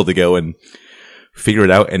while to go and figure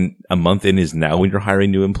it out. And a month in is now when you're hiring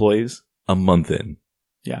new employees. A month in.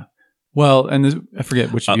 Yeah. Well, and I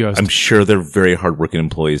forget which of you I'm sure they're very hardworking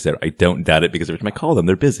employees there. I don't doubt it because every time I call them,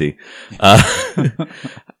 they're busy.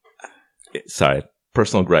 Sorry,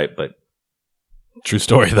 personal gripe, but true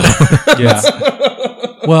story though. Yeah.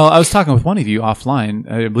 Well, I was talking with one of you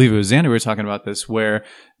offline. I believe it was Xander. We were talking about this, where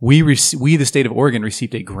we, the state of Oregon,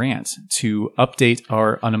 received a grant to update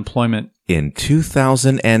our unemployment in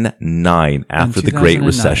 2009 after the Great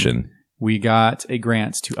Recession. We got a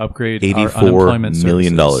grant to upgrade our $84 unemployment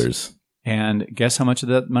million. services. And guess how much of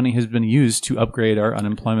that money has been used to upgrade our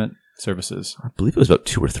unemployment services? I believe it was about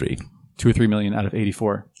 2 or 3. 2 or 3 million out of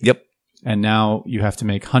 84. Yep. And now you have to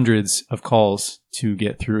make hundreds of calls to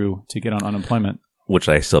get through to get on unemployment. Which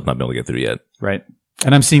I still have not been able to get through yet. Right.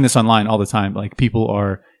 And I'm seeing this online all the time. Like a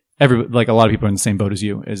lot of people are in the same boat as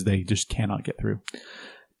you, is they just cannot get through.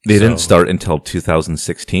 They didn't start until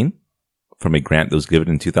 2016 from a grant that was given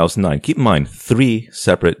in 2009. Keep in mind, 3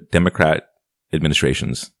 separate Democrat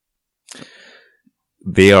administrations.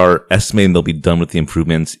 They are estimating they'll be done with the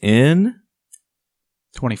improvements in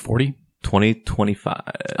 2040. 2025.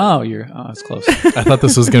 Oh, that's close. I thought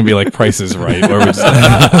this was going to be like Price is Right. Where we just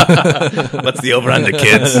what's the over under,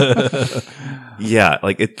 kids? Yeah,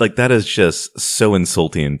 that is just so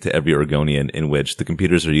insulting to every Oregonian, in which the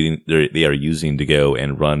computers they are using to go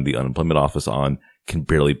and run the unemployment office on can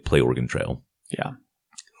barely play Oregon Trail. Yeah.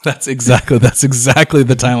 That's exactly the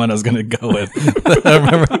timeline I was going to go with. I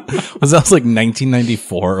remember, was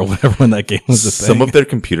 1994 or whatever when that game was a thing? Some of their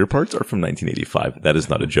computer parts are from 1985. That is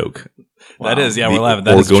not a joke. Wow. That is, yeah, we're laughing.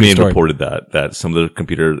 That Oregonian reported that some of the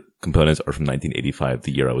computer components are from 1985,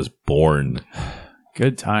 the year I was born.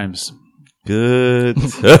 Good times. Good.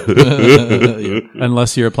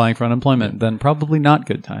 Unless you're applying for unemployment, then probably not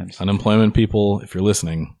good times. Unemployment people, if you're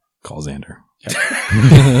listening, call Xander.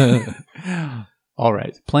 Yep. All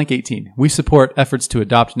right. Plank 18. We support efforts to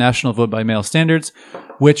adopt national vote-by-mail standards,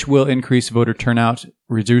 which will increase voter turnout,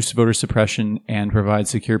 reduce voter suppression, and provide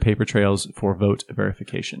secure paper trails for vote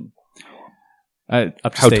verification. How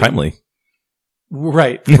timely.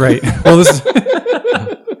 Right. Well,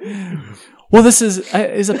 this is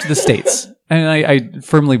up to the states. And I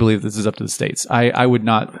firmly believe this is up to the states. I would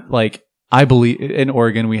not, I believe in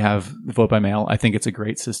Oregon we have vote-by-mail. I think it's a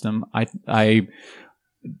great system. I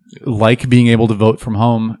like being able to vote from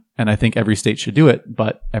home, and I think every state should do it,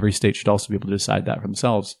 but every state should also be able to decide that for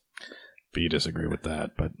themselves. But you disagree with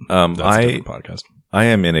that, but that's a different podcast. I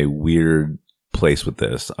am in a weird place with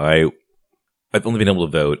this. I've only been able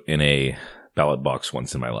to vote in a ballot box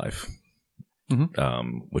once in my life,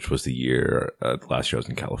 which was the year, last year I was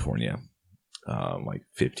in California,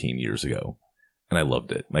 15 years ago, and I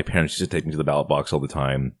loved it. My parents used to take me to the ballot box all the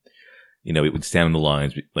time. We would stand in the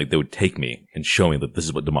lines, they would take me and show me that this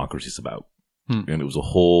is what democracy is about. And it was a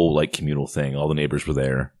whole, communal thing. All the neighbors were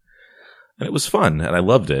there. And it was fun, and I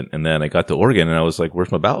loved it. And then I got to Oregon, and I was like,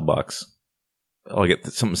 where's my ballot box? Oh, I get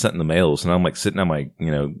something sent in the mail. So now I'm, sitting on my,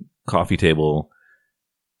 coffee table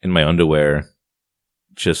in my underwear,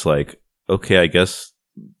 just okay, I guess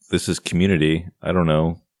this is community. I don't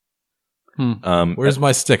know. Where's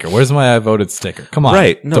my sticker? Where's my I voted sticker? Come on.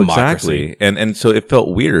 Right. No, democracy. exactly. And so it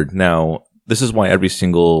felt weird. Now, this is why every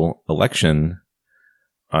single election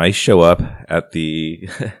I show up at the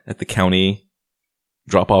at the county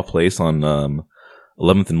drop-off place on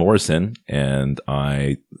 11th and Morrison, and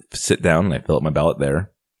I sit down and I fill out my ballot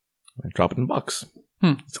there. I drop it in the box.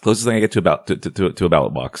 It's the closest thing I get to a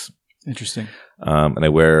ballot box. Interesting. And I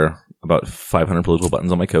wear about 500 political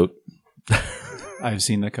buttons on my coat. I've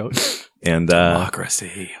seen the coat. And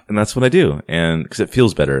democracy, and that's what I do, and because it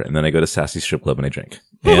feels better. And then I go to Sassy Strip Club and I drink.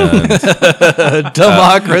 And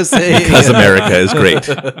democracy, because America is great.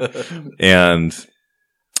 And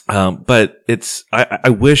but it's I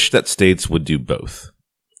wish that states would do both.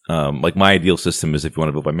 My ideal system is if you want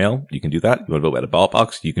to vote by mail, you can do that. You want to vote by the ballot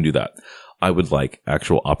box, you can do that. I would like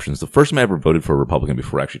actual options. The first time I ever voted for a Republican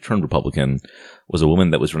before I actually turned Republican was a woman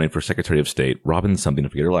that was running for Secretary of State, Robin something, I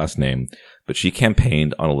forget her last name, but she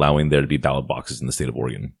campaigned on allowing there to be ballot boxes in the state of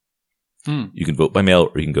Oregon. You can vote by mail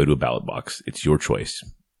or you can go to a ballot box. It's your choice.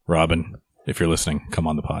 Robin, if you're listening, come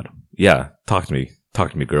on the pod. Yeah, talk to me.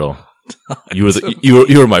 Talk to me, girl. You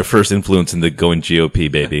were my first influence in the going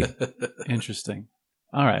GOP, baby. Interesting.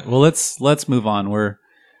 All right. Well, let's move on.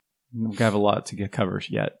 We have a lot to get covered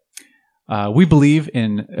yet. We believe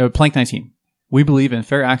in Plank 19. We believe in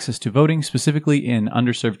fair access to voting, specifically in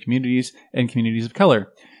underserved communities and communities of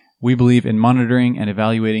color. We believe in monitoring and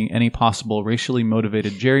evaluating any possible racially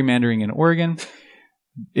motivated gerrymandering in Oregon.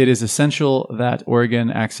 It is essential that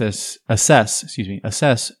Oregon assess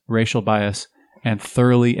racial bias and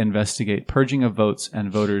thoroughly investigate purging of votes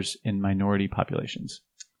and voters in minority populations.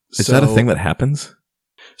 Is that a thing that happens?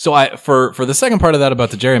 So for the second part of that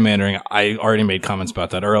about the gerrymandering, I already made comments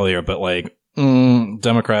about that earlier, but like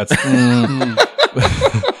Democrats. We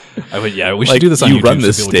should do this on you YouTube. Run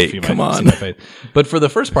this state. Come on. But for the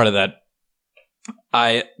first part of that,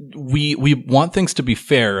 we want things to be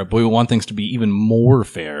fair, but we want things to be even more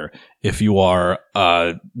fair if you are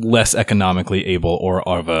less economically able or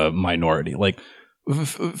of a minority. Like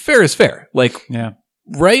fair is fair. Like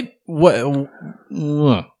right? What are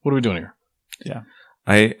we doing here? Yeah.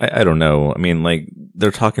 I don't know. I mean, like,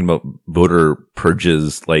 they're talking about voter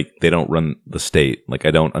purges like they don't run the state. Like,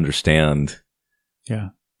 I don't understand. Yeah.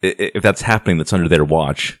 If that's happening, that's under their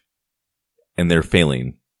watch and they're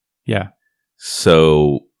failing. Yeah.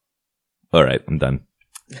 So, all right, I'm done.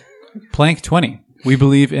 Plank 20. We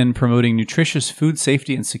believe in promoting nutritious food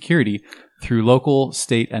safety and security through local,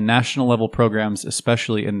 state, and national level programs,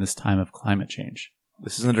 especially in this time of climate change.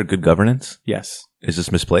 This is under good governance? Yes. Is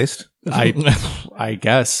this misplaced? I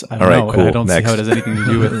guess. I don't All right, know. cool. I don't Next. see how it has anything to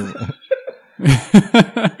do with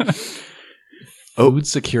Food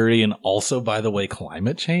security and also, by the way,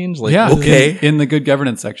 climate change? Like, yeah. Okay. In the good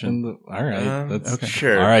governance section. All right. That's okay.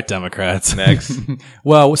 Sure. All right, Democrats. Next.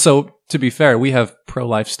 Well, so to be fair, we have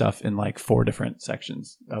pro-life stuff in like 4 different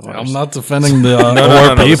sections of ours. I'm not defending the No,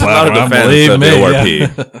 ORP it's not a platform, defense believe of the me. ORP.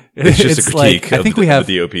 Yeah. It's just It's a critique like, I think we have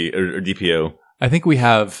the DOP or DPO. I think we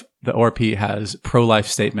have the ORP has pro-life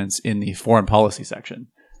statements in the foreign policy section.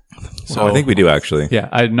 So I think we do, actually. Yeah,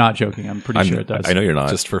 I'm not joking. I'm pretty sure it does. I know you're not.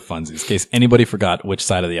 Just for funsies, in case anybody forgot which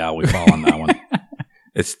side of the aisle we fall on that one.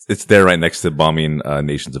 It's there right next to bombing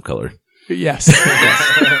nations of color. Yes.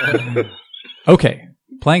 Yes. Okay.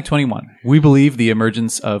 Plank 21. We believe the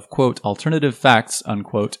emergence of, quote, alternative facts,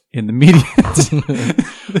 unquote, in the media.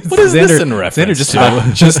 What is this in reference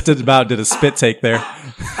Xander just about did a spit take there.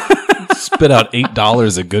 Spit out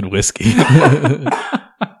 $8 of good whiskey.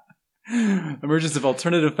 Emergence of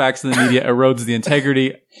alternative facts in the media erodes the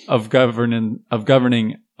integrity of governing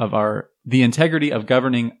of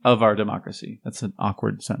our democracy. That's an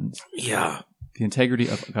awkward sentence. Yeah. The integrity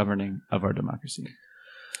of governing of our democracy.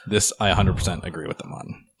 This I 100% agree with them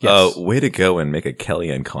on. Yes. Way to go and make a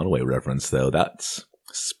Kellyanne Conway reference, though. That's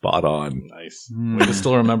spot on. Nice. Way to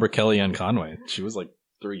still remember Kellyanne Conway. She was like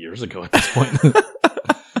 3 years ago at this point.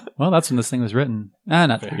 Well, that's when this thing was written.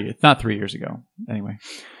 Not 3 years ago. Anyway.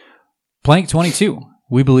 Plank 22.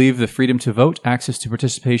 We believe the freedom to vote, access to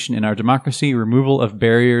participation in our democracy, removal of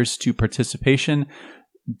barriers to participation,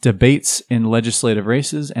 debates in legislative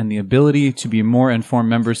races, and the ability to be more informed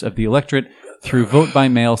members of the electorate through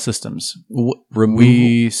vote-by-mail systems.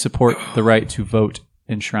 We support the right to vote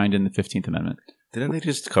enshrined in the 15th Amendment. Didn't they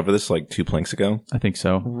just cover this like 2 planks ago? I think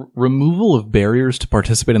so. Removal of barriers to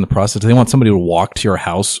participate in the process. Do they want somebody to walk to your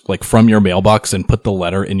house, like from your mailbox, and put the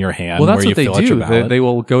letter in your hand? Well, that's where what you they fill out your do. ballot? They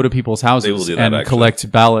will go to people's houses They will do that, and actually.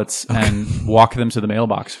 collect ballots and walk them to the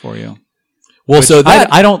mailbox for you. Well, so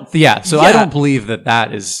that I don't believe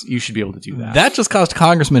that is, you should be able to do that. that just cost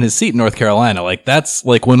Congressman his seat in North Carolina. Like, that's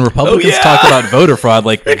like when Republicans talk about voter fraud,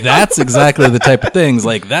 like that's exactly the type of things.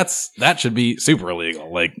 Like that should be super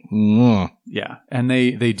illegal. Like, Yeah, and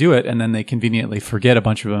they do it, and then they conveniently forget a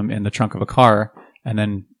bunch of them in the trunk of a car, and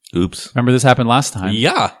then Oops. remember this happened last time.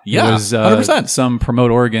 yeah, It was 100%. some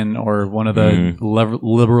Promote Oregon or one of the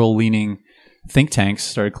liberal-leaning think tanks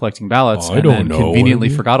started collecting ballots, I and don't then know. conveniently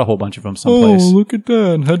forgot a whole bunch of them someplace. look at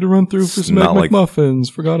that! Had to run through for some not like-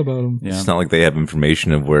 McMuffins. Forgot about them. Yeah. It's not like they have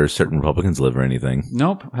information of where certain Republicans live or anything.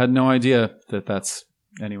 Nope, had no idea that's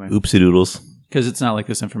anyway. Oopsie doodles. Because it's not like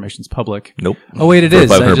this information's public. Nope. Oh wait, it For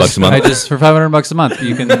is. $500 a month. For $500 a month,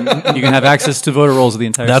 you can have access to voter rolls of the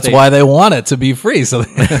entire That's state. why they want it to be free. So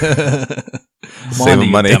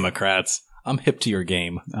Saving money. Democrats. I'm hip to your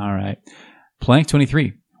game. All right. Plank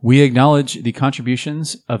 23. We acknowledge the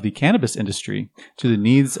contributions of the cannabis industry to the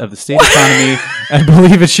needs of the state economy and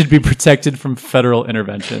believe it should be protected from federal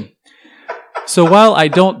intervention. So while I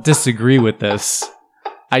don't disagree with this,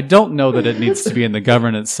 I don't know that it needs to be in the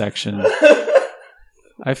governance section.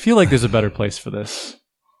 I feel like there's a better place for this.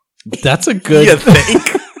 That's a good. You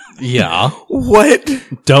think? Yeah. What?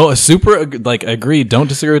 Don't agree. Don't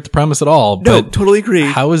disagree with the premise at all. No, But totally agree.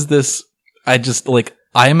 how is this?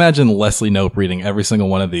 I imagine Leslie Knope reading every single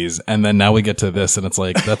one of these, and then now we get to this, and it's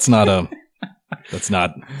like that's not. This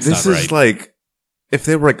is right. like if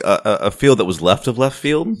there were like a field that was left of left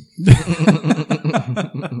field.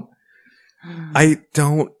 I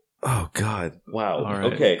don't. Oh God! Wow. All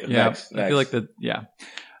right. Okay. Yeah. Next. I feel like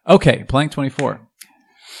Okay. Blank 24.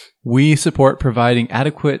 We support providing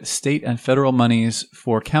adequate state and federal monies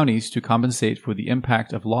for counties to compensate for the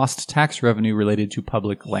impact of lost tax revenue related to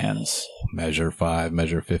public lands. Measure 5,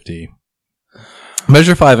 Measure 50.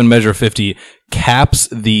 Measure 5 and Measure 50 caps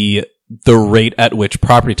the rate at which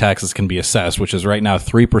property taxes can be assessed, which is right now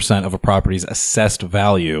 3% of a property's assessed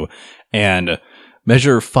value. And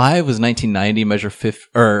Measure 5 was 1990, Measure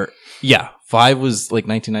 50, 5 was like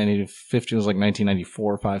 1990, 50 was like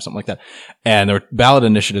 1994, 5, something like that. And there were ballot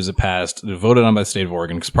initiatives that passed, voted on by the state of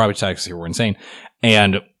Oregon, because property taxes here were insane.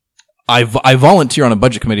 And I volunteer on a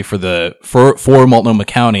budget committee for Multnomah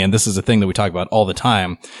County, and this is a thing that we talk about all the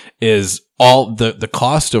time, is all the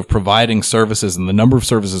cost of providing services and the number of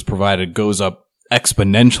services provided goes up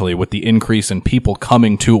exponentially with the increase in people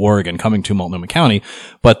coming to Oregon, coming to Multnomah County,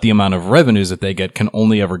 but the amount of revenues that they get can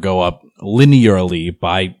only ever go up linearly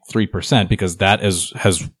by 3% because that is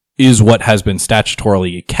what has been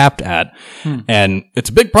statutorily capped at. And it's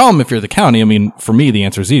a big problem if you're the county. I mean, for me, the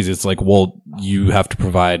answer is easy. It's like, well, you have to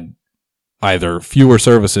provide either fewer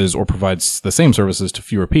services or provides the same services to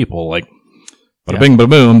fewer people. Like, bada bing, bada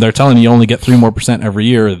boom. They're telling you only get 3% more every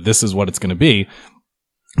year. This is what it's going to be.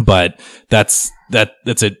 But that's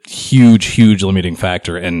a huge limiting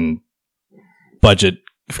factor in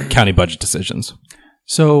county budget decisions.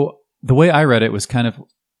 So the way I read it was kind of,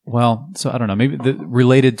 I don't know, maybe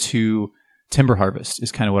related to timber harvest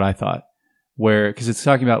is kind of what I thought, because it's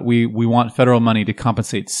talking about we want federal money to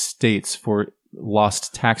compensate states for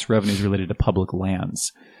lost tax revenues related to public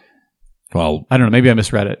lands. Well, I don't know. Maybe I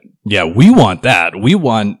misread it. Yeah, we want that.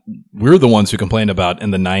 We're the ones who complained about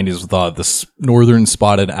in the 90s with the northern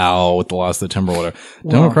spotted owl with the loss of the timber, whatever.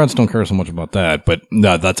 Well, Democrats don't care so much about that, but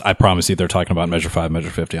no, I promise you they're talking about Measure 5, Measure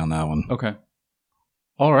 50 on that one. Okay.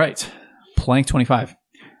 All right. Plank 25.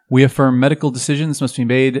 We affirm medical decisions must be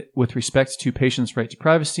made with respect to patients' right to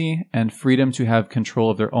privacy and freedom to have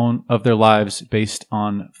control of their lives based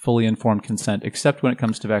on fully informed consent, except when it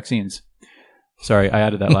comes to vaccines. Sorry, I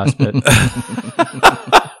added that last bit.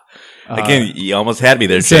 Again, you almost had me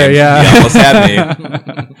there, James. So, yeah. You almost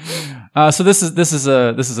had me. So this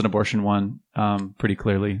is an abortion one. Pretty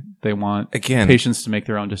clearly, they want patients to make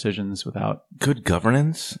their own decisions without good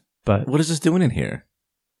governance. But what is this doing in here?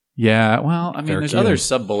 Yeah, well, I mean, there's other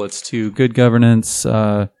sub bullets too: good governance,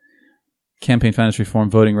 campaign finance reform,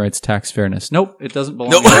 voting rights, tax fairness. Nope, it doesn't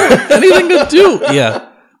belong. Anything to do?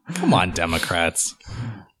 Yeah, come on, Democrats.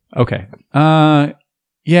 Okay. Okay.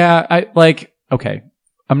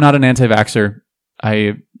 I'm not an anti-vaxxer.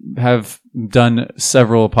 I have done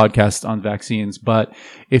several podcasts on vaccines, but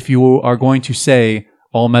if you are going to say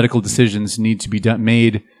all medical decisions need to be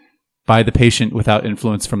made by the patient without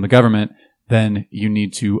influence from the government, then you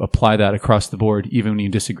need to apply that across the board, even when you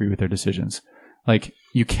disagree with their decisions. Like,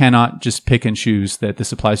 you cannot just pick and choose that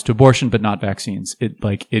this applies to abortion, but not vaccines. It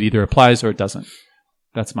either applies or it doesn't.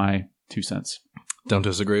 That's my 2 cents. Don't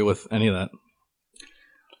disagree with any of that.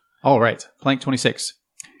 All right. Plank 26.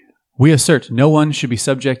 We assert no one should be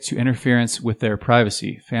subject to interference with their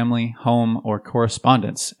privacy, family, home, or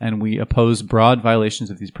correspondence, and we oppose broad violations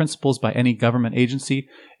of these principles by any government agency,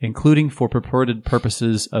 including for purported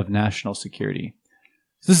purposes of national security.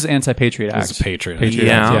 So this is Anti-Patriot Act. This is Patriot Act.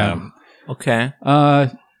 Yeah. Okay.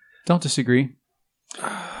 Don't disagree.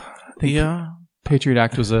 Yeah. Patriot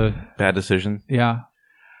Act was a bad decision. Yeah.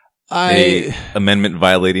 Amendment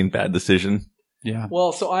violating bad decision. Yeah.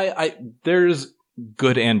 Well, so there's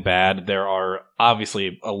good and bad. There are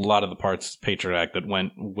obviously a lot of the parts of Patriot Act that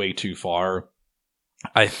went way too far.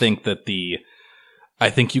 I think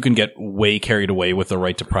you can get way carried away with the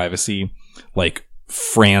right to privacy. Like,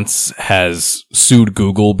 France has sued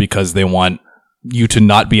Google because they want you to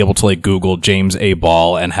not be able to like Google James A.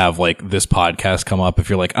 Ball and have like this podcast come up. If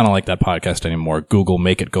you're like, I don't like that podcast anymore, Google,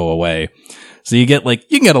 make it go away. So you can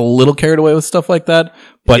get a little carried away with stuff like that.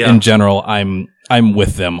 But in general, I'm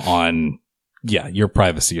with them on, your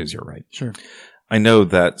privacy is your right. Sure. I know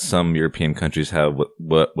that some European countries have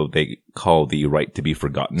what they call the right to be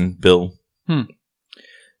forgotten bill.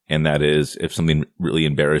 And that is, if something really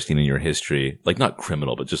embarrassing in your history, like not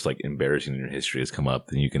criminal, but just like embarrassing in your history has come up,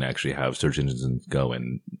 then you can actually have search engines go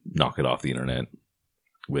and knock it off the internet.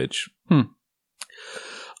 Which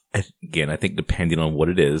again, I think depending on what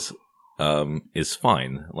it is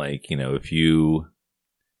fine. Like, if you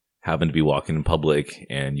happen to be walking in public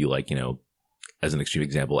and you as an extreme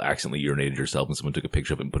example, accidentally urinated yourself and someone took a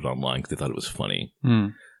picture of it and put it online because they thought it was funny.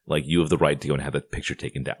 Like, you have the right to go and have that picture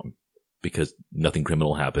taken down because nothing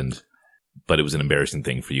criminal happened, but it was an embarrassing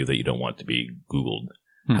thing for you that you don't want to be Googled.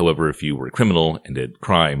 However, if you were a criminal and did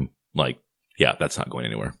crime, that's not going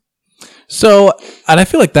anywhere. So, and I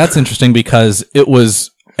feel like that's interesting because it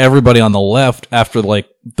was everybody on the left after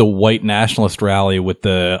the white nationalist rally with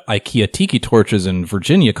the IKEA tiki torches in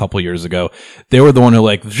Virginia a couple years ago. They were the one who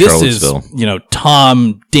this is,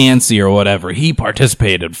 Tom Dancy or whatever. He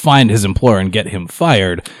participated, find his employer and get him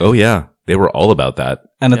fired. Oh yeah. They were all about that.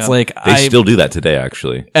 And it's they still do that today,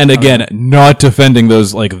 actually. And again, not defending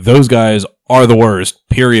those, those guys are the worst,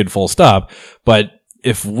 period, full stop. But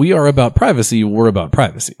if we are about privacy, we're about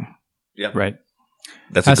privacy. Yeah. Right.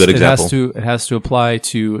 That's a good example. It has to apply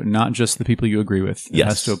to not just the people you agree with. Yes. It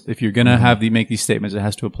has to, if you're going to make these statements, it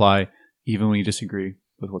has to apply even when you disagree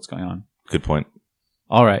with what's going on. Good point.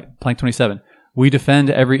 All right. Plank 27. We defend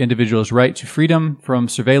every individual's right to freedom from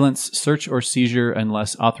surveillance, search, or seizure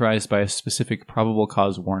unless authorized by a specific probable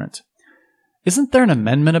cause warrant. Isn't there an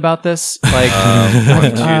amendment about this? 1,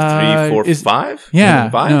 2, 3, 4, 5? Yeah.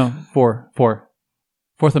 5? No, 4.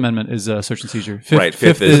 Fourth Amendment is search and seizure.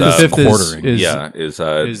 Fifth is quartering. You don't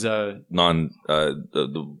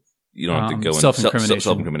have to go in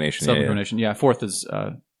self-incrimination. Self-incrimination. Yeah. Fourth is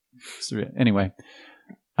anyway.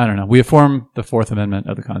 I don't know. We affirm the Fourth Amendment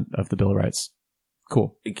of the Bill of Rights.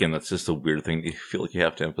 Cool. Again, that's just a weird thing you feel like you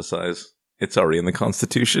have to emphasize. It's already in the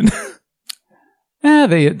Constitution.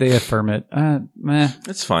 They affirm it.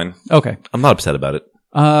 It's fine. Okay. I'm not upset about it.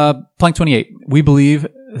 Plank 28. We believe,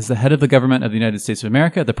 as the head of the government of the United States of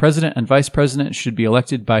America, the president and vice president should be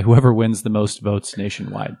elected by whoever wins the most votes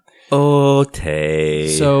nationwide. Okay.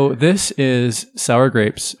 So this is sour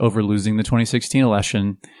grapes over losing the 2016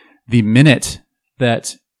 election. The minute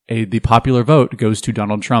that the popular vote goes to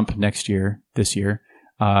Donald Trump this year,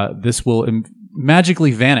 this will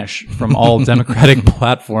magically vanish from all Democratic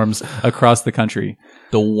platforms across the country.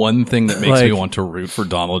 The one thing that makes me want to root for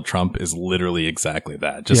Donald Trump is literally exactly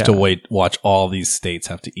that. Just to watch all these states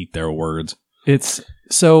have to eat their words. It's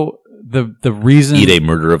so the reason eat a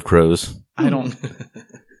murder of crows. I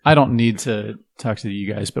don't need to talk to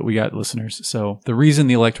you guys, but we got listeners. So the reason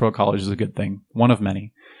the Electoral College is a good thing, one of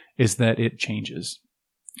many, is that it changes.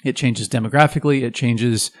 It changes demographically. It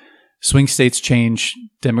changes. Swing states change.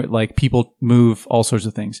 People move. All sorts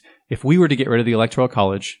of things. If we were to get rid of the Electoral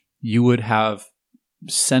College, you would have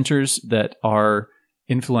centers that are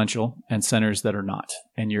influential and centers that are not.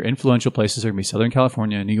 And your influential places are going to be Southern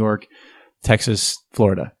California, New York, Texas,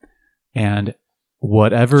 Florida, and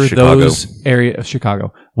whatever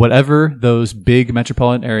Chicago, whatever those big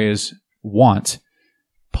metropolitan areas want.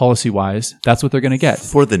 Policy-wise, that's what they're going to get.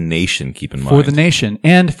 For the nation, keep in mind. For the nation,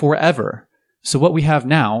 and forever. So what we have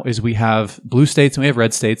now is we have blue states, and we have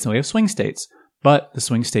red states, and we have swing states. But the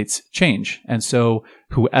swing states change. And so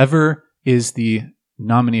whoever is the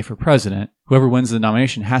nominee for president, whoever wins the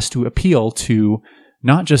nomination, has to appeal to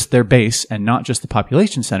not just their base and not just the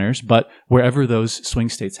population centers, but wherever those swing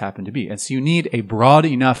states happen to be. And so you need a broad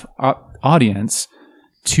enough audience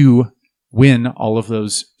to win all of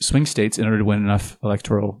those swing states in order to win enough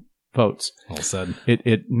electoral votes. Well said.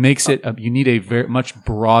 It makes it, you need a very much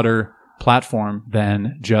broader platform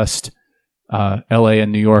than just LA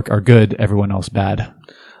and New York are good, everyone else bad.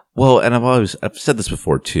 Well, and I've said this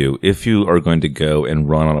before too. If you are going to go and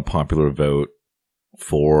run on a popular vote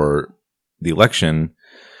for the election,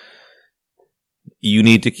 you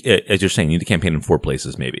need to, as you're saying, you need to campaign in 4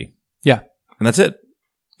 places maybe. Yeah. And that's it.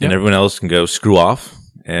 And everyone else can go screw off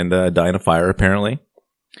and die in a fire, apparently.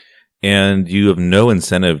 And you have no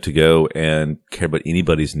incentive to go and care about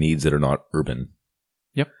anybody's needs that are not urban.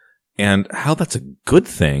 Yep. And how that's a good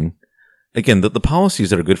thing. Again, the policies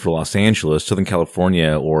that are good for Los Angeles, Southern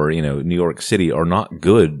California, or New York City are not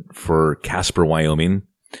good for Casper, Wyoming.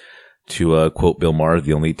 To quote Bill Maher,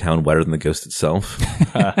 the only town wetter than the ghost itself.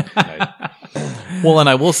 Well, and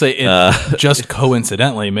I will say it just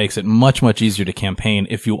coincidentally makes it much, much easier to campaign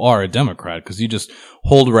if you are a Democrat, because you just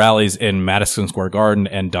hold rallies in Madison Square Garden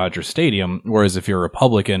and Dodger Stadium, whereas if you're a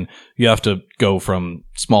Republican, you have to go from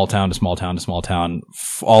small town to small town to small town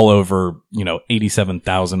all over,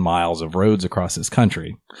 87,000 miles of roads across this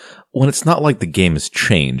country. Well, it's not like the game has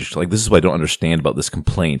changed. This is what I don't understand about this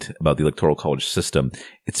complaint about the Electoral College system.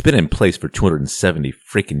 It's been in place for 270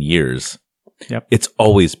 freaking years. Yep. It's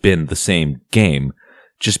always been the same game.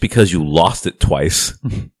 Just because you lost it twice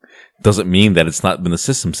doesn't mean that it's not been the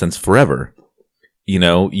system since forever. you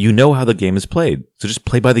know how the game is played. So just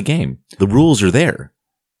play by the game. The rules are there.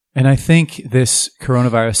 And I think this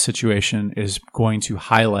coronavirus situation is going to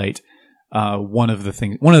highlight one of the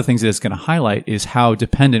things that it's going to highlight is how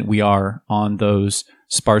dependent we are on those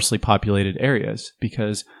sparsely populated areas,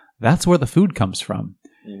 because that's where the food comes from.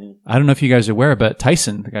 Mm-hmm. I don't know if you guys are aware, but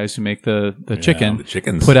Tyson, the guys who make the chicken, the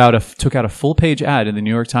chickens, took out a full page ad in the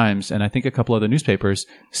New York Times and I think a couple other newspapers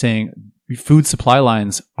saying food supply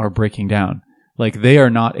lines are breaking down. Like they are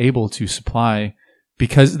not able to supply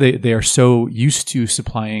because they are so used to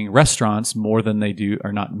supplying restaurants more than they do,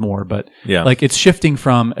 or not more, but like it's shifting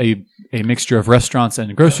from a mixture of restaurants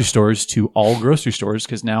and grocery stores to all grocery stores,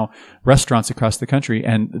 because now restaurants across the country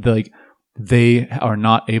and they are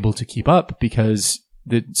not able to keep up because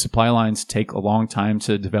the supply lines take a long time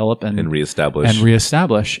to develop and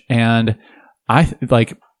reestablish. And I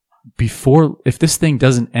like if this thing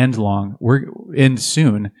doesn't end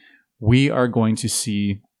soon, we are going to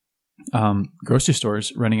see grocery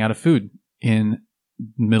stores running out of food in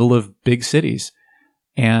middle of big cities.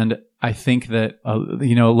 And I think that,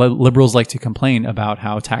 liberals like to complain about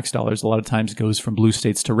how tax dollars a lot of times goes from blue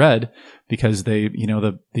states to red because the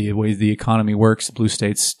way the economy works, blue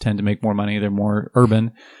states tend to make more money. They're more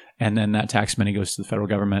urban. And then that tax money goes to the federal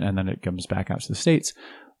government and then it comes back out to the states.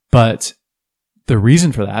 But the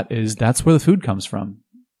reason for that is that's where the food comes from.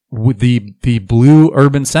 The blue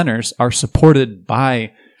urban centers are supported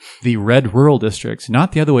by the red rural districts,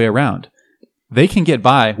 not the other way around. They can get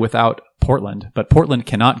by without Portland, but Portland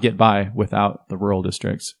cannot get by without the rural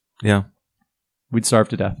districts. Yeah. We'd starve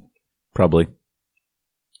to death. Probably.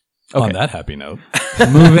 Okay. On that happy note.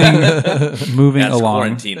 Moving That's along.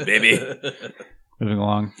 Quarantine, baby. Moving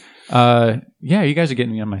along. You guys are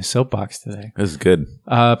getting me on my soapbox today. This is good.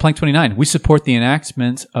 Plank 29. We support the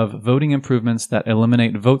enactment of voting improvements that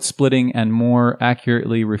eliminate vote splitting and more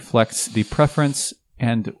accurately reflects the preference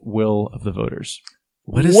and will of the voters.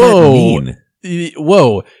 What does that mean?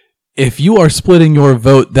 Whoa. If you are splitting your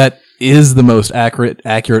vote, that is the most accurate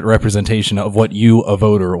representation of what you, a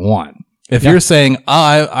voter, want. If you're saying,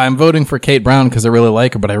 I'm voting for Kate Brown because I really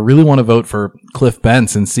like her, but I really want to vote for Cliff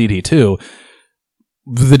Bentz in CD2,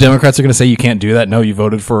 the Democrats are going to say you can't do that. No, you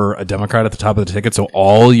voted for a Democrat at the top of the ticket, so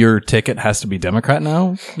all your ticket has to be Democrat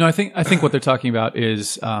now? No, I think what they're talking about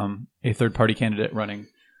is a third-party candidate running.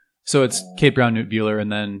 So it's Kate Brown, Newt Bueller,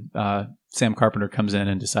 and then Sam Carpenter comes in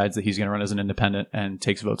and decides that he's going to run as an independent and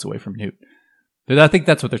takes votes away from Newt. I think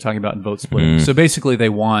that's what they're talking about in vote splitting. So basically, they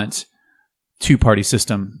want two-party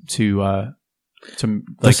system to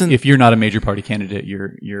if you're not a major party candidate,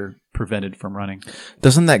 you're prevented from running.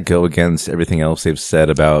 Doesn't that go against everything else they've said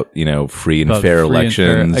about free and fair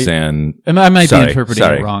elections? I might be interpreting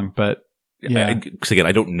it wrong, but yeah. Because again,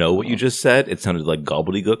 I don't know what you just said. It sounded like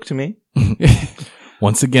gobbledygook to me.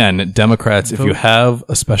 Once again, Democrats, if you have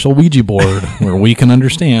a special Ouija board where we can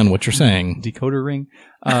understand what you're saying. Decoder ring.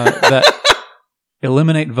 That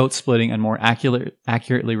eliminate vote splitting and more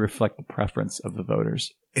accurately reflect the preference of the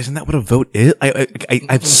voters. Isn't that what a vote is? I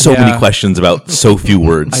have so many questions about so few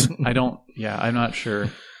words. I'm not sure.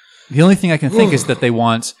 The only thing I can think is that they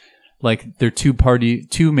want their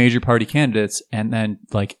two major party candidates and then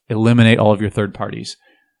eliminate all of your third parties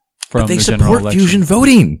from the general election. But they support fusion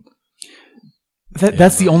voting.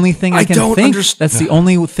 That's the only thing I can think. That's the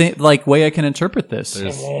only way I can interpret this.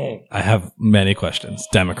 I have many questions.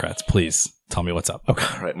 Democrats, please tell me what's up. Okay.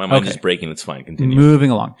 All right. My mind is breaking. It's fine. Continue.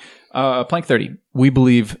 Moving along. Plank 30. We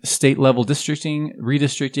believe state-level districting,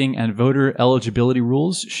 redistricting, and voter eligibility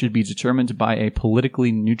rules should be determined by a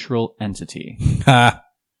politically neutral entity.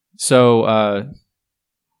 So,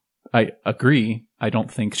 I agree. I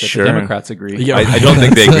don't think that the Democrats agree. Yeah. I don't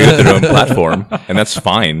think they agree with their own platform, and that's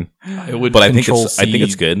fine. But I think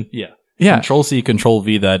it's good. Yeah. Control-C,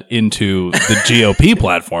 Control-V that into the GOP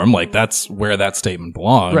platform. That's where that statement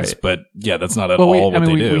belongs. Right. But that's not at all what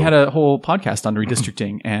they do. We had a whole podcast on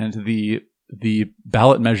redistricting and the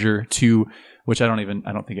ballot measure which I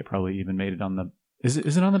don't think it probably even made it on the. Is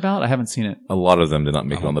it on the ballot? I haven't seen it. A lot of them did not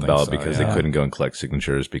make it on the ballot because they couldn't go and collect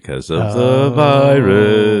signatures because of the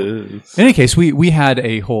virus. In any case, we had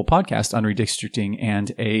a whole podcast on redistricting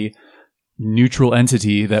and a neutral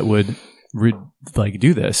entity that would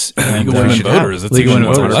do this. Legal women voters. It's legal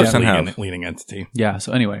women voters. Leading entity. Yeah.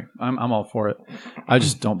 So anyway, I'm all for it. I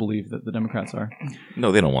just don't believe that the Democrats are.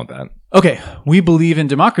 No, they don't want that. Okay. We believe in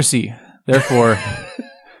democracy.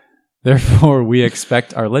 Therefore, we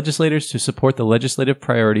expect our legislators to support the legislative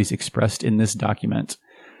priorities expressed in this document.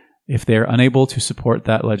 If they are unable to support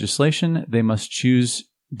that legislation, they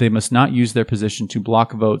must not use their position to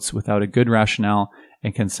block votes without a good rationale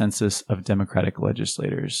and consensus of Democratic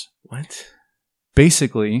legislators. What?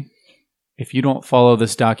 Basically, if you don't follow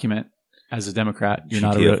this document as a Democrat, you're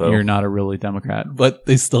not a really Democrat. But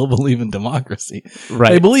they still believe in democracy.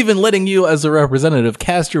 Right. They believe in letting you, as a representative,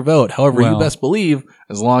 cast your vote however you best believe,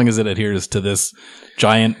 as long as it adheres to this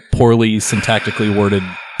giant, poorly syntactically worded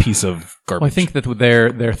piece of garbage. Well, I think that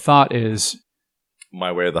their thought is,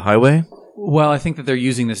 My way or the highway? well, I think that they're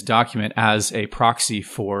using this document as a proxy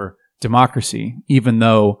for democracy, even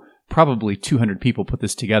though probably 200 people put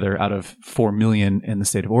this together out of 4 million in the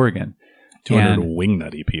state of Oregon. 200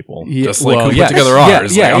 wingnutty people. Yeah, Just like well, who yes. put together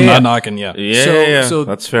ours. Yeah, I'm yeah. not knocking, So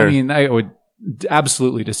that's fair. I mean, I would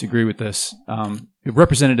absolutely disagree with this.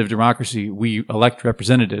 Representative democracy, we elect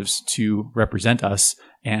representatives to represent us.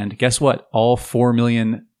 And guess what? All 4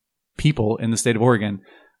 million people in the state of Oregon,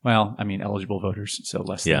 well, I mean, eligible voters, so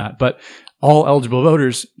less than that. But all eligible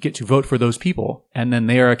voters get to vote for those people, and then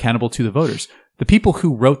they are accountable to the voters. The people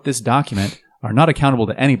who wrote this document are not accountable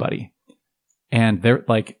to anybody. And they're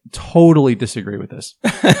like totally disagree with this.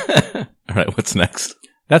 All right, what's next?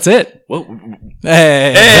 That's it. Well,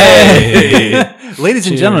 Hey! Ladies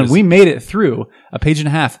and gentlemen, we made it through a page and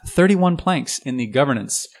a half, 31 planks in the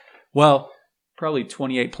governance. Well, probably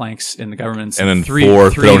 28 planks in the governance. and then three four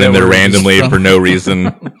thrown in that there were randomly from- for no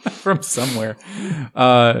reason. from somewhere.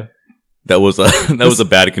 That was a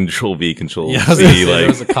bad Control V, Control Yeah, I was gonna C. say, there Like,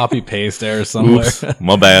 was a copy paste error somewhere. oops,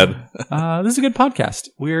 my bad. This is a good podcast.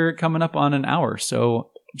 We're coming up on an hour.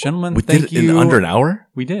 So, gentlemen, We thank did it you. in under an hour?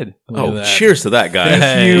 We did. Look at Oh, that. cheers to that, guys.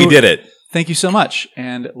 Hey. We did it. Thank you so much.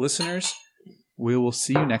 And listeners, we will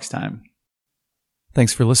see you next time.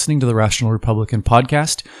 Thanks for listening to the Rational Republican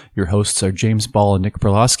podcast. Your hosts are James Ball and Nick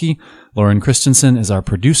Perlowski. Lauren Christensen is our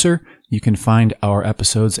producer. You can find our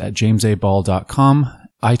episodes at jamesaball.com,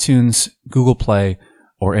 iTunes, Google Play,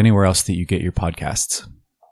 or anywhere else that you get your podcasts.